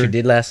I know what you Krueger.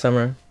 did last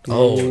summer.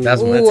 Oh,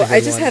 that's Ooh, a good I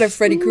just one. had a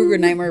Freddy Krueger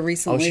nightmare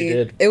recently. she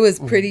did. It was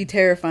pretty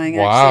terrifying,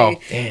 Wow.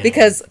 actually, Damn.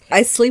 because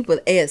I sleep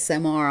with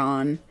ASMR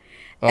on.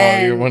 Oh,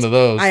 you're and one of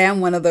those. I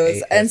am one of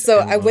those, and so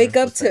I ASMR. wake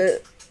up What's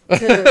to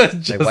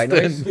like white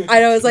noise.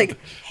 I was like,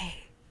 hey,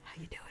 how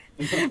you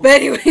doing? But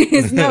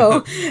anyways,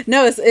 no,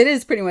 it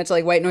is pretty much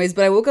like white noise.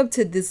 But I woke up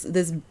to this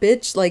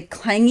bitch like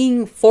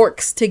clanging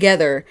forks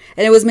together,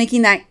 and it was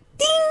making that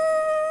ding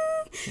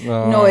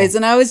Oh. noise,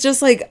 and I was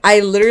just like,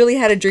 I literally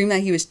had a dream that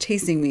he was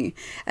chasing me,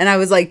 and I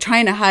was like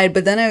trying to hide,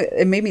 but then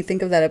it made me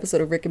think of that episode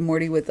of Rick and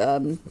Morty with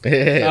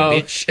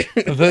Bitch.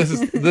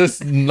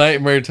 This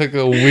nightmare took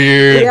a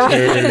weird yeah,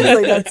 turn.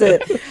 like that's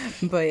it.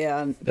 But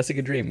yeah, That's a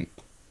good dream.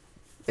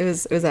 it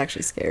was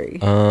actually scary.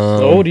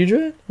 So what do you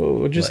do? What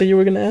would you what? say you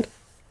were gonna add?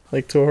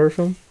 Like to a horror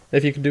film?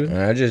 If you could do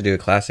I just do a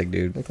classic,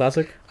 dude. a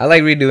classic? I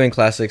like redoing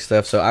classic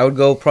stuff, so I would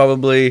go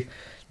probably.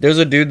 There's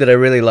a dude that I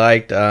really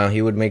liked.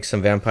 He would make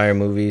some vampire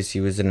movies. He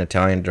was an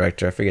Italian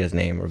director. I forget his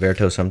name,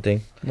 Roberto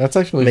something. That's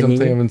actually Benigni?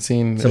 something I haven't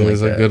seen. Something It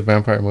is like a that. good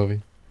vampire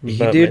movie. He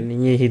But did-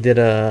 he did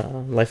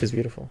Life is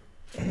Beautiful.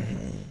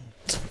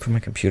 Put my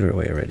computer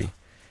away already.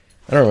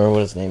 I don't remember what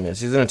his name is.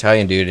 He's an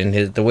Italian dude,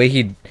 and the way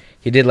he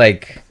did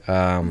like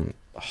hard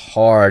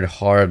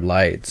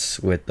lights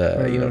with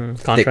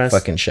thick Contrast?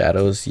 fucking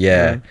shadows.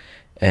 Yeah, Mm.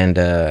 and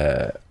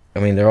I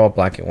mean they're all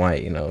black and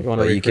white, You want to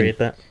but recreate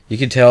that? you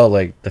could tell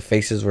like the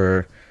faces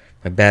were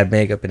like bad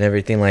makeup and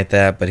everything like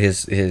that, but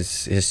his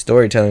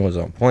storytelling was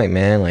on point,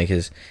 man. Like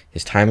his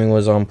timing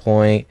was on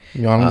point.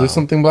 You want to do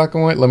something black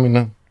and white? Let me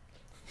know.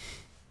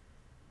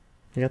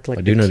 You got like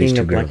I do the know these king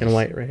two of black girls. and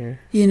white right here.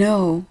 You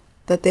know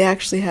that they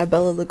actually have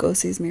Bela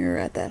Lugosi's mirror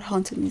at that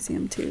haunted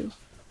museum too.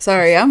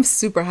 Sorry, I'm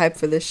super hyped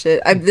for this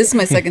shit. This is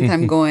my second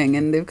time going,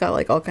 and they've got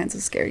like all kinds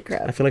of scary I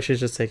crap. feel like she's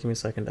just taking me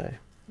so I can die.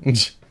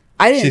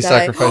 I didn't She's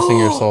die. sacrificing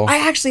your soul. I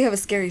actually have a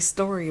scary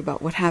story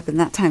about what happened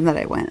that time that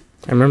I went.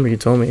 I remember you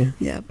told me.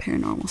 Yeah,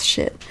 paranormal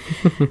shit.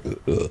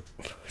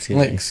 Excuse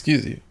Like, me.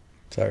 excuse you.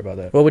 Sorry about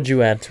that. What would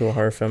you add to a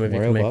horror film if you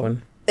Mario could make Bob?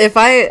 one? If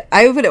I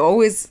would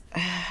always,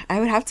 I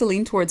would have to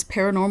lean towards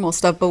paranormal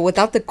stuff, but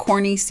without the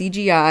corny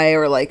CGI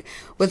or like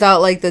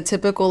without like the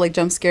typical like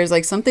jump scares,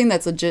 like something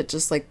that's legit,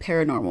 just like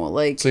paranormal,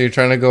 like So you're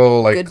trying to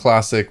go like Good-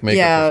 classic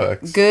makeup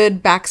effects.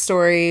 good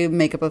backstory,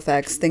 makeup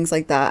effects, things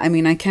like that. I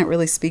mean, I can't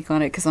really speak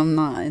on it because I'm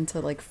not into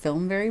like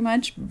film very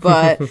much,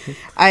 but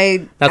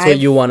That's what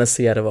you want to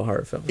see out of a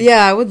horror film.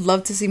 Yeah, I would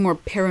love to see more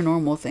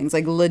paranormal things,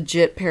 like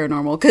legit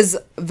paranormal. Because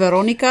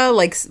Veronica,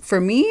 like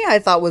for me, I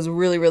thought was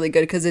really, really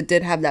good because it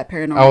did have that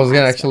paranormal. I was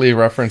gonna aspect. actually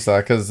reference that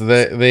because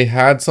they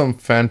had some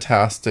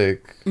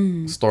fantastic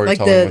storytelling like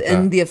with that.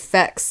 and the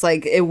effects,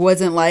 like it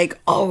wasn't like,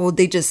 oh,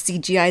 they just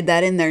CGI'd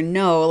that in there.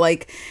 No,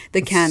 like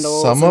the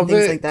candles, Some and of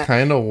things it like that.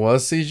 kind of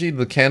was CG.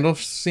 The candle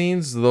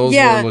scenes, those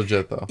Yeah. were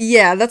legit though.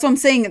 Yeah, that's what I'm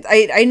saying.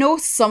 I know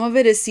some of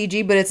it is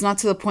CG, but it's not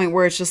to the point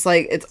where it's just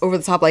like it's over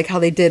the top, like how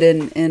they did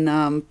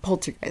in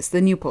Poltergeist,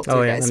 the new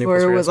Poltergeist, new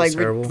where it was Poltergeist like was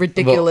terrible.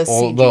 ridiculous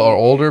CG. The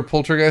older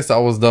Poltergeist that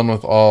was done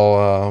with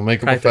all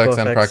makeup Practical effects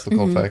and effects.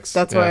 practical effects.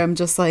 That's why I'm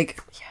just like,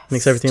 yes,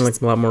 Makes everything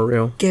just look a lot more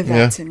real. give that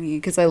Yeah. to me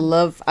because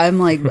I'm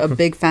like a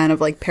big fan of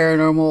like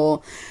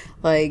paranormal,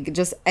 like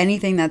just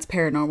anything that's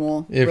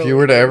paranormal. If you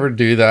were to ever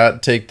do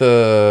that, take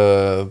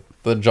the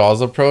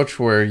Jaws approach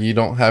where you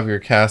don't have your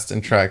cast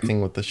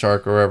interacting with the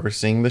shark or ever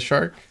seeing the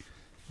shark.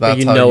 But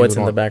you how know would it's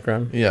in the want-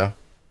 background. Yeah.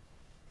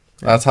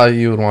 That's how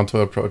you would want to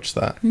approach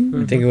that.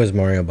 I think it was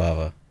Mario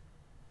Bava.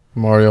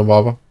 Mario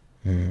Baba.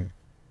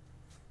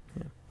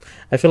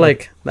 I feel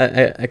like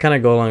I kind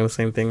of go along the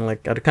same thing.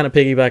 Like I'd kind of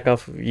piggyback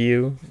off of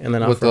you and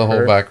then off With of the whole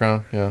her.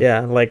 background. Yeah. Yeah,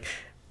 like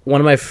one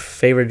of my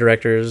favorite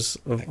directors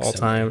of all Excellent.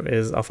 time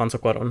is Alfonso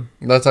Cuarón.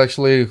 That's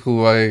actually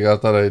who I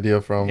got that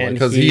idea from. And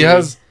Because he he-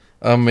 has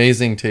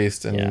amazing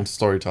taste in Yeah.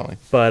 storytelling.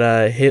 But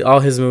all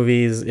his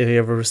movies, if you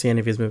ever see any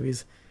of his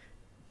movies,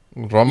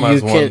 Roma you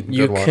is one can good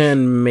you watch.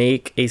 can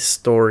make a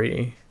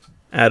story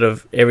out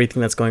of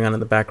everything that's going on in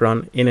the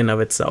background in and of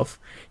itself.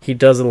 He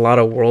does a lot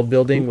of world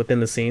building within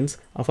the scenes.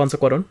 Alfonso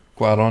Cuarón.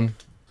 Cuarón.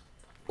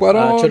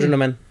 Cuarón. Children of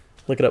Men.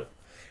 Look it up.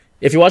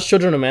 If you watch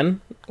Children of Men,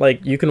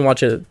 like you can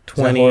watch it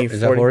 20, Is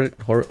that 40.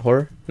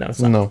 horror? No, it's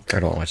not. No. I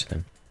don't watch it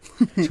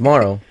then.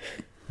 Tomorrow,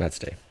 not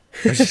today.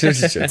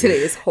 today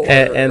is horror.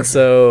 And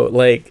so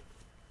like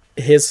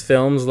his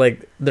films,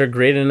 like they're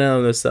great in and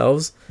of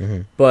themselves,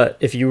 Mhm. but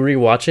if you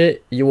rewatch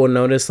it, you will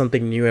notice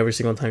something new every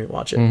single time you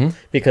watch it Mhm.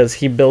 because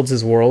he builds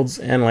his worlds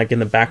and like in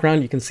the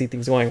background you can see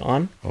things going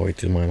on, Oh, wait,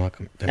 to my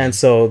Malcolm. and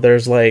so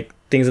there's like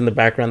things in the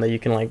background that you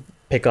can like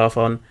pick off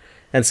on,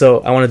 and so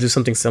I want to do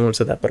something similar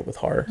to that but with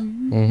horror.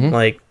 Mm-hmm.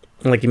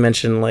 Like you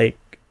mentioned, like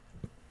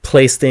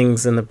place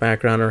things in the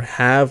background or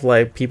have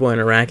like people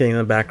interacting in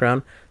the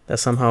background that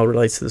somehow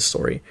relates to the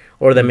story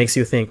or that makes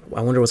you think,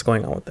 I wonder what's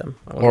going on with them.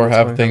 I wonder Or what's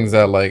have going things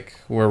that like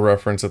were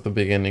referenced at the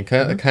beginning.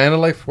 Kind of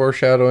like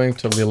foreshadowing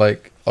to be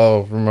like,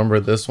 oh, remember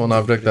this one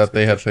object that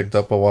they had picked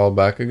up a while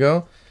back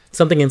ago?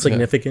 Something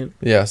insignificant.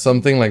 Yeah,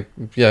 something like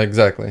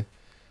exactly.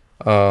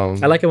 I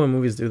like it when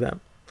movies do that.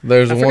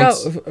 There's I one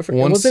forgot.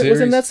 one Was it in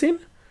series- that scene?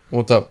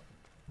 What's up?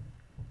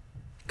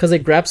 Because they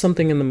grabbed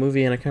something in the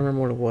movie and I can't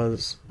remember what it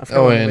was. I forgot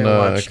Oh, what and movie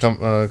I watched.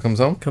 comes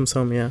home. Comes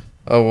home, yeah.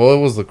 Oh well, it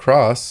was the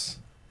cross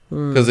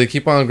Mm. because they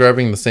keep on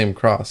grabbing the same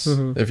cross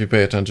Mhm. if you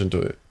pay attention to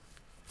it.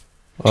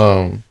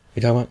 You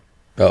talking about?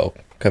 Oh,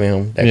 coming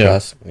home. That Yeah.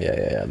 cross.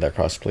 Yeah. That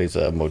cross plays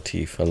a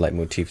motif, a light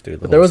motif through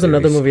the. But there whole was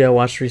another series. movie I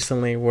watched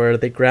recently where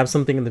they grabbed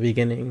something in the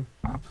beginning,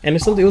 and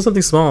it was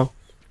something small,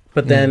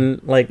 but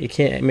then like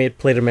it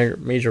played a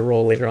major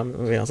role later on in the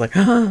movie. I was like,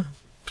 ah,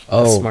 that's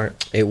Oh,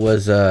 smart. it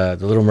was the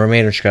Little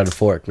Mermaid and she got a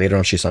fork. Later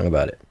on, she sung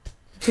about it.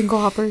 Jingle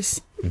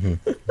hoppers. Mhm.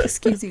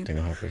 Excuse you.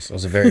 Dingle Hoppers. It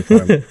was a very fun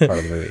part of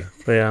the movie.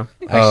 But yeah,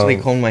 I actually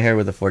Um, combed my hair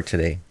with a fork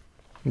today.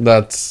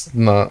 That's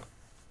not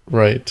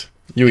right.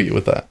 You eat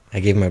with that. I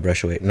gave my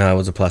brush away. No, it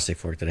was a plastic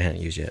fork that I hadn't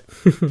used yet.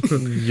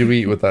 You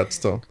eat with that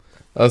still.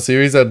 A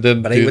series that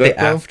did But I do eat with that it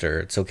though? after.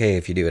 It's okay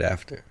if you do it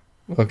after.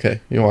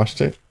 Okay, you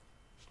watched it.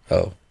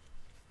 Oh,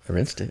 I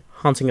rinsed it.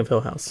 Haunting of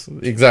Hill House.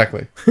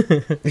 Exactly.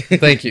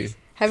 Thank you.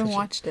 Haven't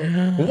watched it.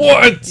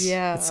 What?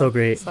 Yeah. It's so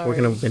great. Sorry. We're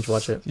gonna binge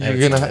watch it. You're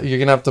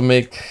gonna have to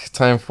make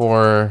time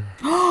for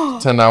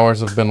 10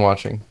 hours of binge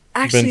watching.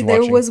 Actually, binge there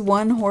watching. was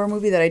one horror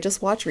movie that I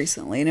just watched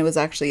recently, and it was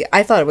actually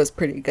I thought it was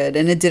pretty good,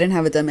 and it didn't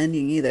have a dumb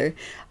ending either.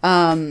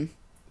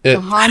 It-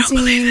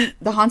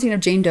 The Haunting of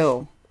Jane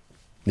Doe.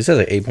 This has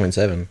an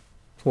 8.7.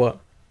 What?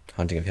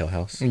 Haunting of Hill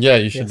House. Yeah,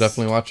 you should Yes.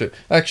 definitely watch it.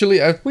 Actually,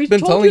 I've We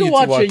been told telling you to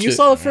watch it. You it.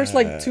 saw the first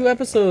like 2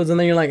 episodes, and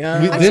then you're like, We-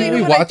 Actually, didn't you we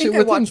know what? I watch think it I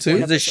with them watched too?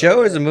 one Is it a show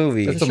or is it a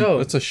movie? It's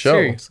a show.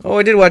 Series. Oh,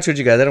 I did watch with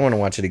you guys. I don't want to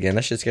watch it again.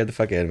 That shit scared the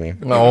fuck out of me.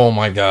 Oh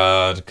my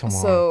god, come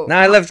on. So Nah,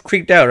 I left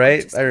creeped out,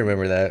 right? I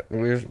remember that.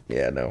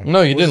 No.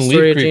 No, you Was didn't the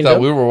story leave of Jane creeped out. Doe?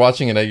 We were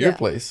watching it at your Yeah.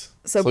 place.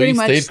 So you pretty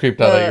much stayed creeped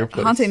out at your the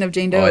place. Haunting of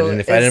Jane Doe. Oh, I didn't.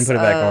 If I didn't put it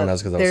back on, is,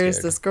 that's 'cause I was there's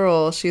scared. this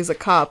girl. She's a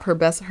cop.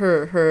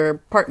 Her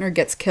partner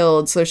gets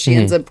killed, so she Mm-hmm.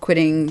 ends up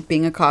quitting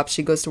being a cop.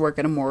 She goes to work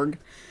at a morgue,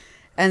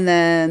 and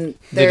then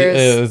Did there's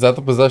is that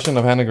the possession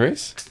of Hannah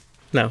Grace?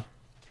 No.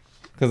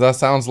 Because that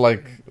sounds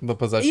like the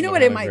possession. you know of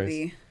what it Hannah might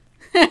Grace. be.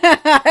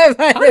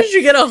 How did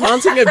you get a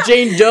Haunting of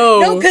Jane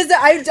Doe? No, because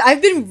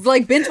I've been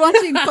like binge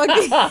watching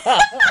fucking.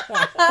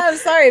 I'm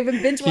sorry, I've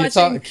been binge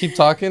watching. Keep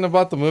talking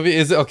about the movie.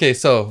 Is it okay?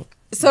 So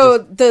So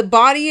the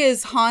body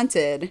is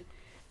haunted,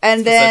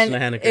 and Possession then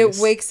of Hannah it Grace.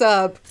 wakes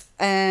up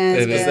and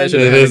it is, Possession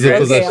it of is Hannah a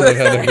Grace. possession of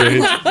Hannah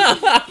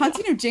Grace.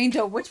 Haunting of Jane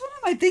Doe. Which one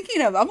am I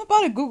thinking of? I'm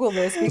about to Google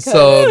this because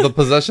So the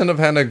possession of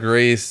Hannah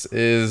Grace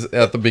is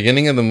at the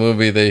beginning of the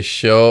movie. They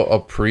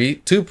show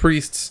two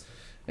priests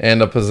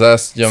and a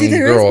possessed young see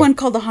there is girl. one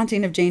called The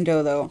Haunting of Jane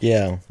Doe though.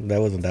 Yeah, that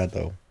wasn't that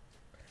though.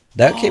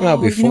 That came out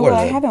Oh, you before. know what?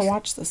 I though. haven't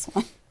watched this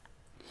one.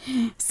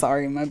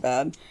 Sorry, my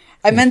bad.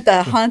 I meant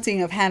The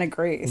Haunting of Hannah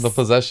Grace. The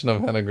possession of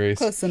Hannah Grace.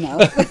 Close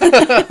enough.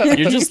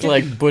 You're just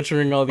like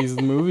butchering all these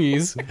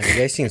movies. Have you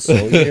guys seen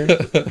Soul Eater?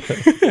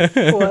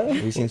 What?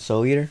 Have you seen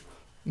Soul Eater?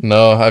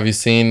 No, have you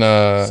seen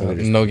So it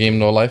is- No Game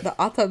No Life? The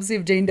Autopsy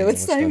of Jane Doe.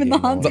 It's what's not even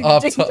that The game? Haunting The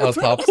of Jane Doe.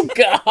 autopsy.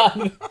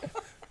 God.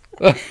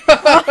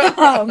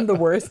 I'm the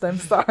worst. I'm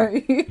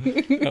sorry.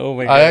 Oh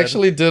my God. I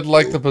actually did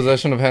like the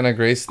possession of Hannah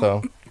Grace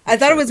though. I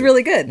thought it was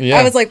really good. Yeah.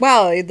 I was like,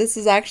 wow, this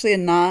is actually a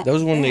not. That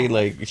was when they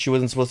like she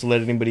wasn't supposed to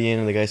let anybody in,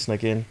 and the guy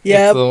snuck in.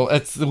 Yep.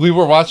 So we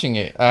were watching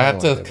it. I had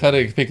to cut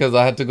it because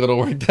I had to go to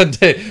work that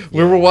day.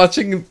 We were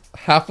watching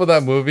half of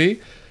that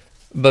movie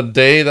the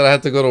day that I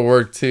had to go to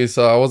work too.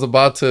 So I was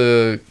about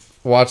to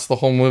watch the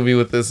whole movie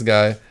with this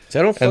guy. So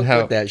I don't And fuck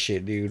how- with that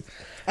shit, dude.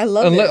 I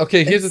love it.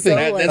 Okay, here's It's the thing.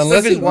 so, That like,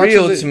 Unless stuff is he watches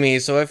real it- to me.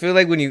 So I feel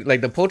like when you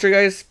like the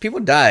poltergeist, people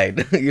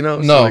died. You know?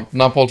 So, No, like,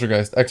 not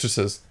Poltergeist.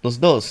 Exorcist. los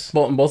dos.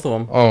 Both of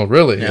them. Oh,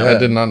 really? Yeah. I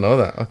did not know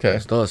that. Okay.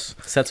 Los dos.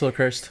 Sets were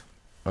cursed.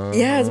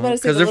 yeah, I was about to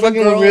say Because the they're little fucking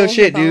with girl, real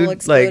shit, her bowel dude. Like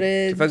exploded,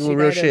 they're fucking she with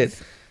real died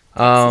shit.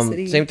 of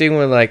toxicity. Same thing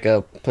with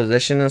like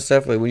possession and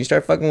stuff. Like when you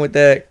start fucking with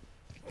that,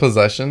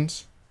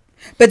 Possessions.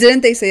 But didn't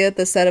they say that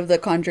the set of The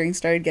Conjuring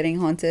started getting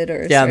haunted?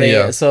 Or Yeah, they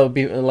Yeah.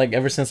 like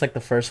ever since like the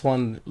first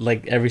one,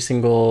 like every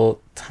single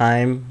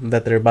time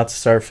that they're about to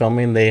start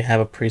filming, they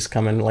have a priest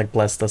come and like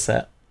bless the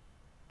set.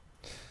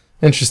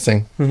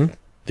 Interesting.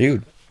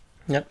 dude.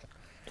 Yep.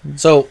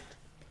 So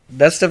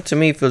that stuff to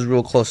me feels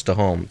real close to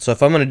home. So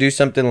if I'm gonna do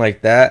something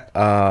like that,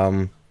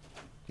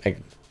 like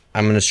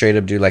I'm gonna straight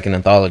up do like an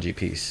anthology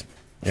piece.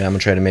 And I'm gonna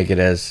try to make it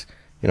as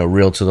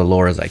real to the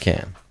lore as I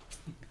can.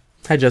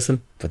 Hi,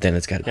 Justin. But then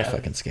it's gotta be Yeah.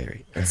 fucking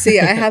scary. See,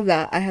 I have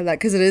that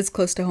because it is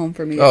close to home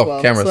for me Oh, as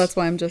well. cameras. So that's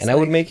why I'm just. And I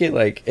would make it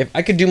like if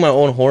I could do my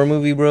own horror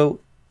movie, bro.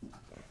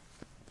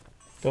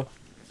 Go.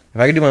 If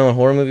I could do my own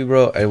horror movie,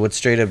 bro, I would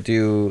straight up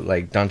do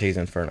like Dante's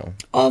Inferno.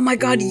 Oh my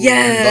God!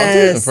 Yes.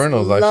 Dante's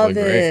Inferno is actually Love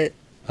great. it.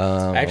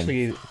 Um, I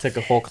actually took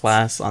a whole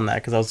class on that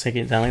because I was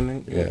taking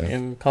Italian Yeah.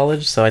 in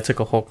college, so I took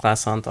a whole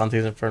class on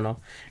Dante's Inferno.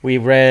 We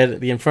read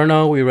the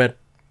Inferno, we read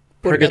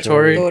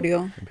Purgatory,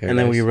 Purgatorio. and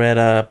then we read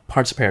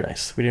Parts of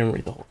Paradise. We didn't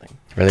read the whole thing.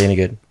 Are they any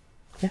good?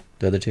 Yeah.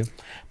 The other two?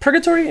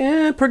 Purgatory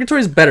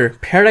is better.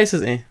 Paradise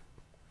is eh.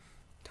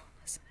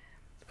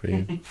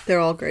 Pretty good.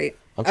 They're all great.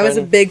 I was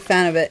a big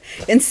fan of it.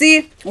 And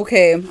see,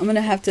 okay, I'm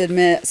gonna have to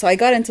admit, so I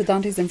got into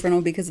Dante's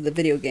Inferno because of the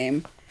video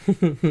game.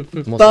 I'm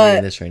also But-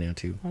 reading this right now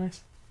too.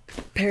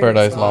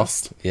 Paradise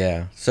Lost.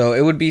 Yeah. So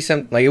it would be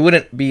it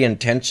wouldn't be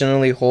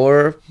intentionally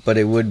horror, but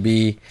it would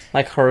be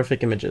Like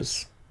horrific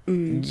images.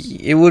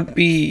 it would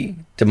be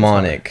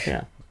demonic.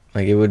 Yeah.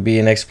 Like it would be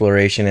an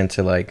exploration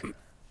into like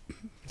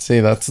See,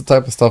 that's the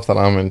type of stuff that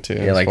I'm into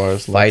yeah, as like far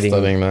as fighting,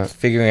 studying that.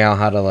 figuring out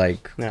how to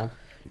like Yeah.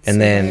 and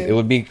then So- it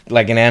would be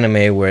like an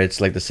anime where it's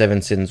like the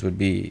seven sins would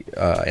be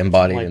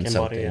embodied Like in embodied,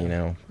 something, yeah. you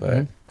know. But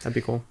Mhm. That'd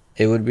be cool.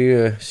 it would be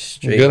a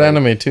straight Good like,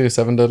 anime too.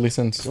 7 Deadly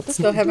Sins.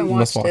 Still haven't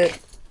Must watched watch. it.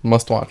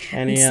 Must watch.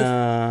 Any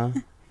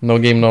No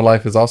Game No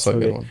Life is also a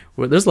Okay. good one.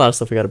 well, there's a lot of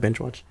stuff we gotta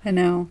binge watch. I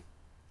know.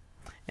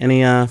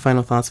 Any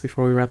final thoughts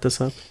before we wrap this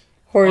up?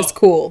 Horror's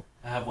cool.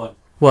 I have one.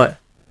 What?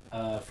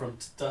 From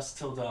Dusk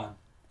Till Dawn.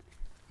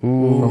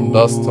 From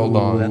Dusk Till Ooh,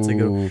 Dawn. that's a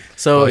good one. Ooh.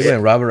 So Oh, yeah,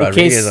 Robert in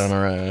case- Rodriguez on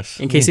our ass.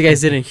 in case you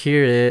guys didn't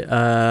hear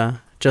it,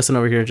 Justin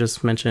over here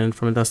just mentioned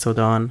From Dusk Till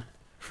Dawn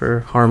for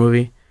horror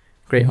movie.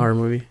 Great horror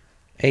movie.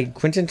 Hey,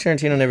 Quentin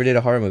Tarantino never did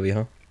a horror movie,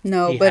 huh?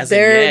 No, He but hasn't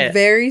they're yet.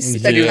 very He's only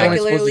supposed to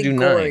spectacularly do 9.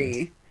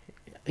 gory.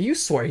 You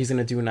swear he's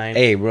gonna do 9.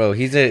 Hey, bro,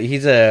 he's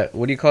a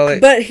what do you call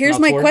it? But here's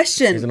my Auteur?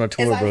 question. He's an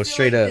auteur, is I bro, feel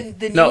straight like up.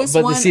 The No, newest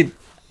but one, see,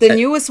 the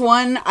newest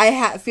one,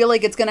 I feel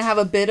like it's gonna have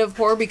a bit of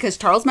horror because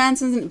Charles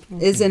Manson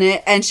is in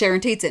it and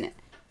Sharon Tate's in it.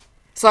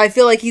 So I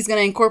feel like he's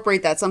gonna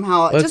incorporate that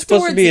somehow. Well, it's just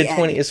supposed to towards be the a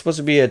 20. end. It's supposed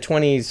to be a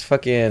 20s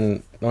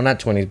fucking. No, not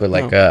 20s, but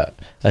like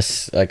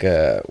like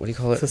a what do you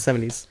call It's the it?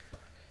 70s.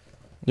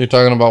 You're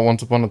talking about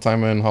Once Upon a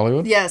Time in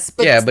Hollywood? Yes,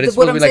 but Yeah, but it's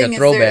what supposed to I'm be like saying a is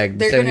they're- throwback. The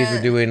they're 70s gonna-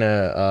 were doing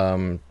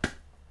a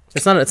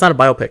It's not a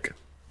biopic.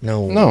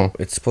 No.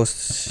 It's supposed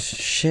to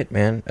shit,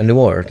 man. A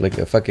noir, like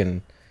a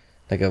fucking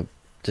like a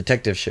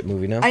detective shit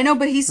movie. No. I know,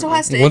 but he still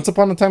has to. Once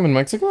Upon a Time in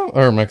Mexico?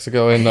 Or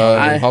Mexico in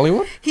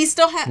Hollywood? He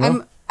still has.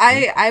 No?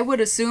 I would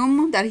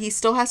assume that he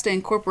still has to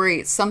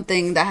incorporate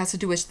something that has to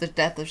do with the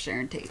death of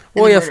Sharon Tate. and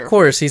Well, the yeah, murder of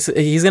course.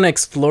 He's gonna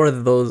explore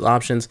those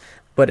options,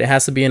 but it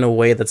has to be in a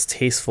way that's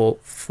tasteful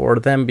for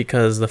them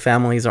because the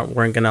families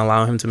weren't gonna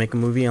allow him to make a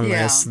movie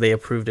unless Yeah. they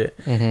approved it,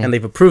 and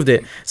they've approved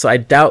it. So I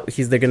doubt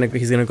he's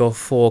gonna go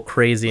full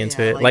crazy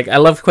into Yeah, it. like- Like I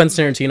love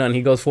Quentin Tarantino and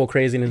he goes full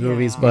crazy in his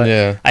movies, but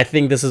Yeah. I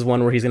think this is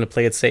one where he's gonna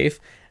play it safe.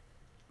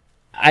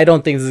 I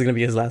don't think this is gonna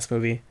be his last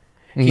movie.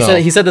 No.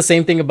 He said the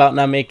same thing about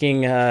not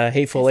making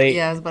Hateful Eight,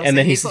 Yeah, I was about to and say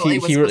then Hateful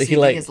Eight was supposed to be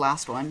like his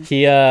last one.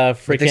 he But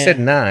freaking they said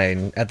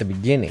 9 at the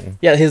beginning.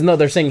 yeah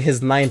they're saying his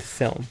 9th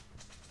film,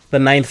 the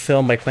 9th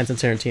film by Quentin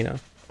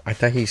Tarantino. I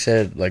thought he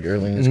said like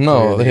early in his No,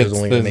 career that he it's was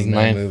only gonna his make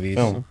 9 ninth movies.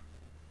 film.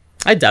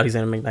 I doubt he's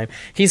gonna make 9.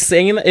 He's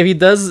saying that if he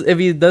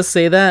does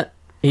say that,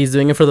 he's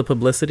doing it for the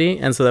publicity,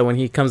 and so that when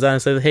he comes out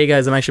and says, "Hey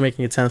guys, I'm actually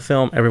making a 10th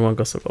film," everyone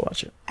goes to go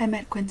watch it. I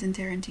met Quentin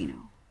Tarantino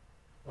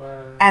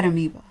at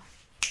Amoeba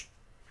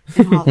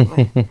in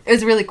Hollywood. It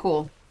was really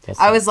cool.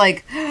 I was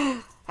like,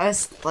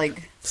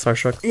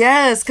 Starstruck.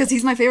 yes, because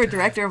he's my favorite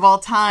director of all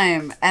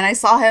time. And I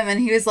saw him, and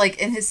he was like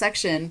in his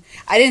section.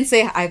 I didn't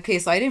say okay,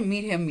 so I didn't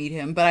meet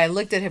him, but I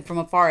looked at him from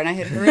afar, and I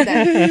had heard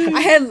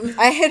that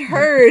I had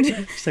heard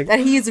like- that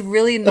he's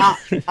really not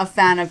a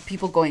fan of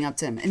people going up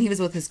to him, and he was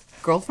with his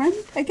girlfriend,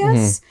 I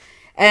guess.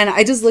 And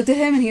I just looked at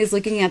him, and he was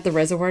looking at the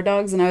Reservoir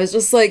Dogs, and I was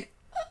just like.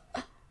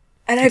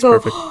 And I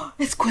go, oh,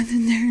 it's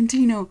Quentin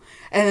Tarantino.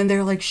 And then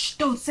they're like, shh,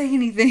 don't say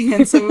anything.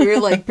 And so we were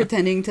like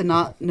pretending to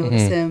not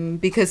notice him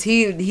because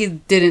he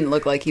didn't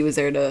look like he was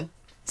there to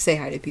say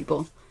hi to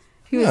people.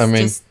 He was Yeah, I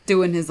mean- just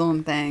doing his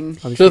own thing.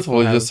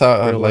 Truthfully, just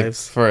how, real like,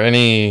 lives. for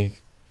anybody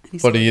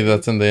He's so good.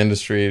 that's in the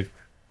industry,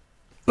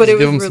 But just it was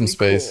give him really some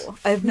space. cool.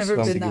 I've never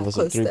Sounds been like it that was a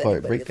close to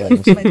 3-part anybody. breakdown.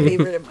 Like, he's my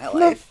favorite in my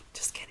life.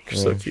 Just kidding. You're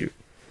so cute.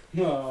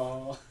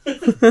 No.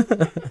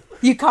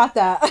 You caught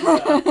that.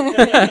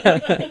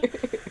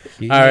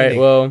 All right,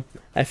 well,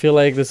 I feel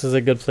like this is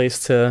a good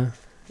place to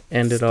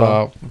end it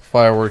all. stop.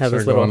 Fireworks Have are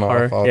this little going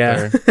off heart. out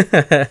Yeah.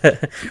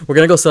 there. We're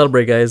gonna go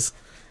celebrate, guys.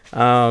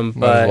 Might as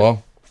But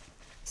well.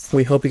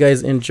 we hope you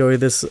guys enjoy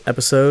this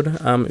episode.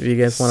 If you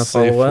guys want to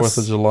Safe follow 4th us,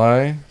 of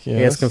July. you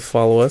guys Yes. can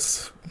follow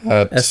us.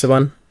 At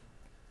Esteban.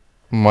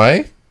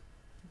 mine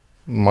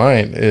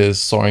is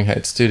Soaring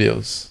Heights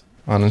Studios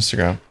on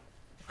Instagram.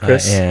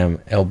 Chris? I am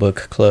L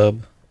Book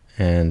Club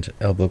and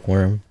L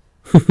Bookworm.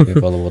 You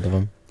can follow both of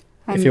them.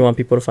 If you want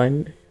people to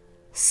find,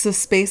 So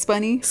Space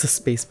Bunny it's a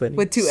Space Bunny.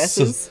 with 2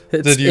 S's.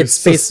 Did you it's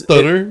space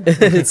stutter?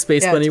 it's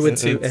Space Yeah, Bunny with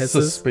It's 2 a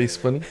S's. Space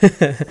Bunny.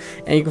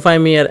 And you can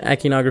find me at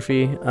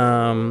Akinography,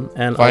 and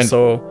Find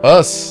also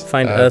us.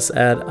 find us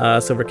at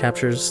Silver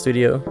Captures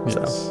Studio. Yes.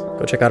 So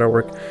go check out our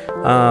work.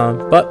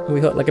 But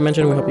we hope, like I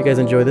mentioned, we hope you guys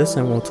enjoy this,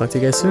 and we'll talk to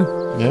you guys soon.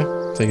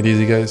 Yeah. Take it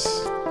easy, guys.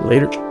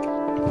 Later.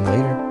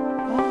 Later.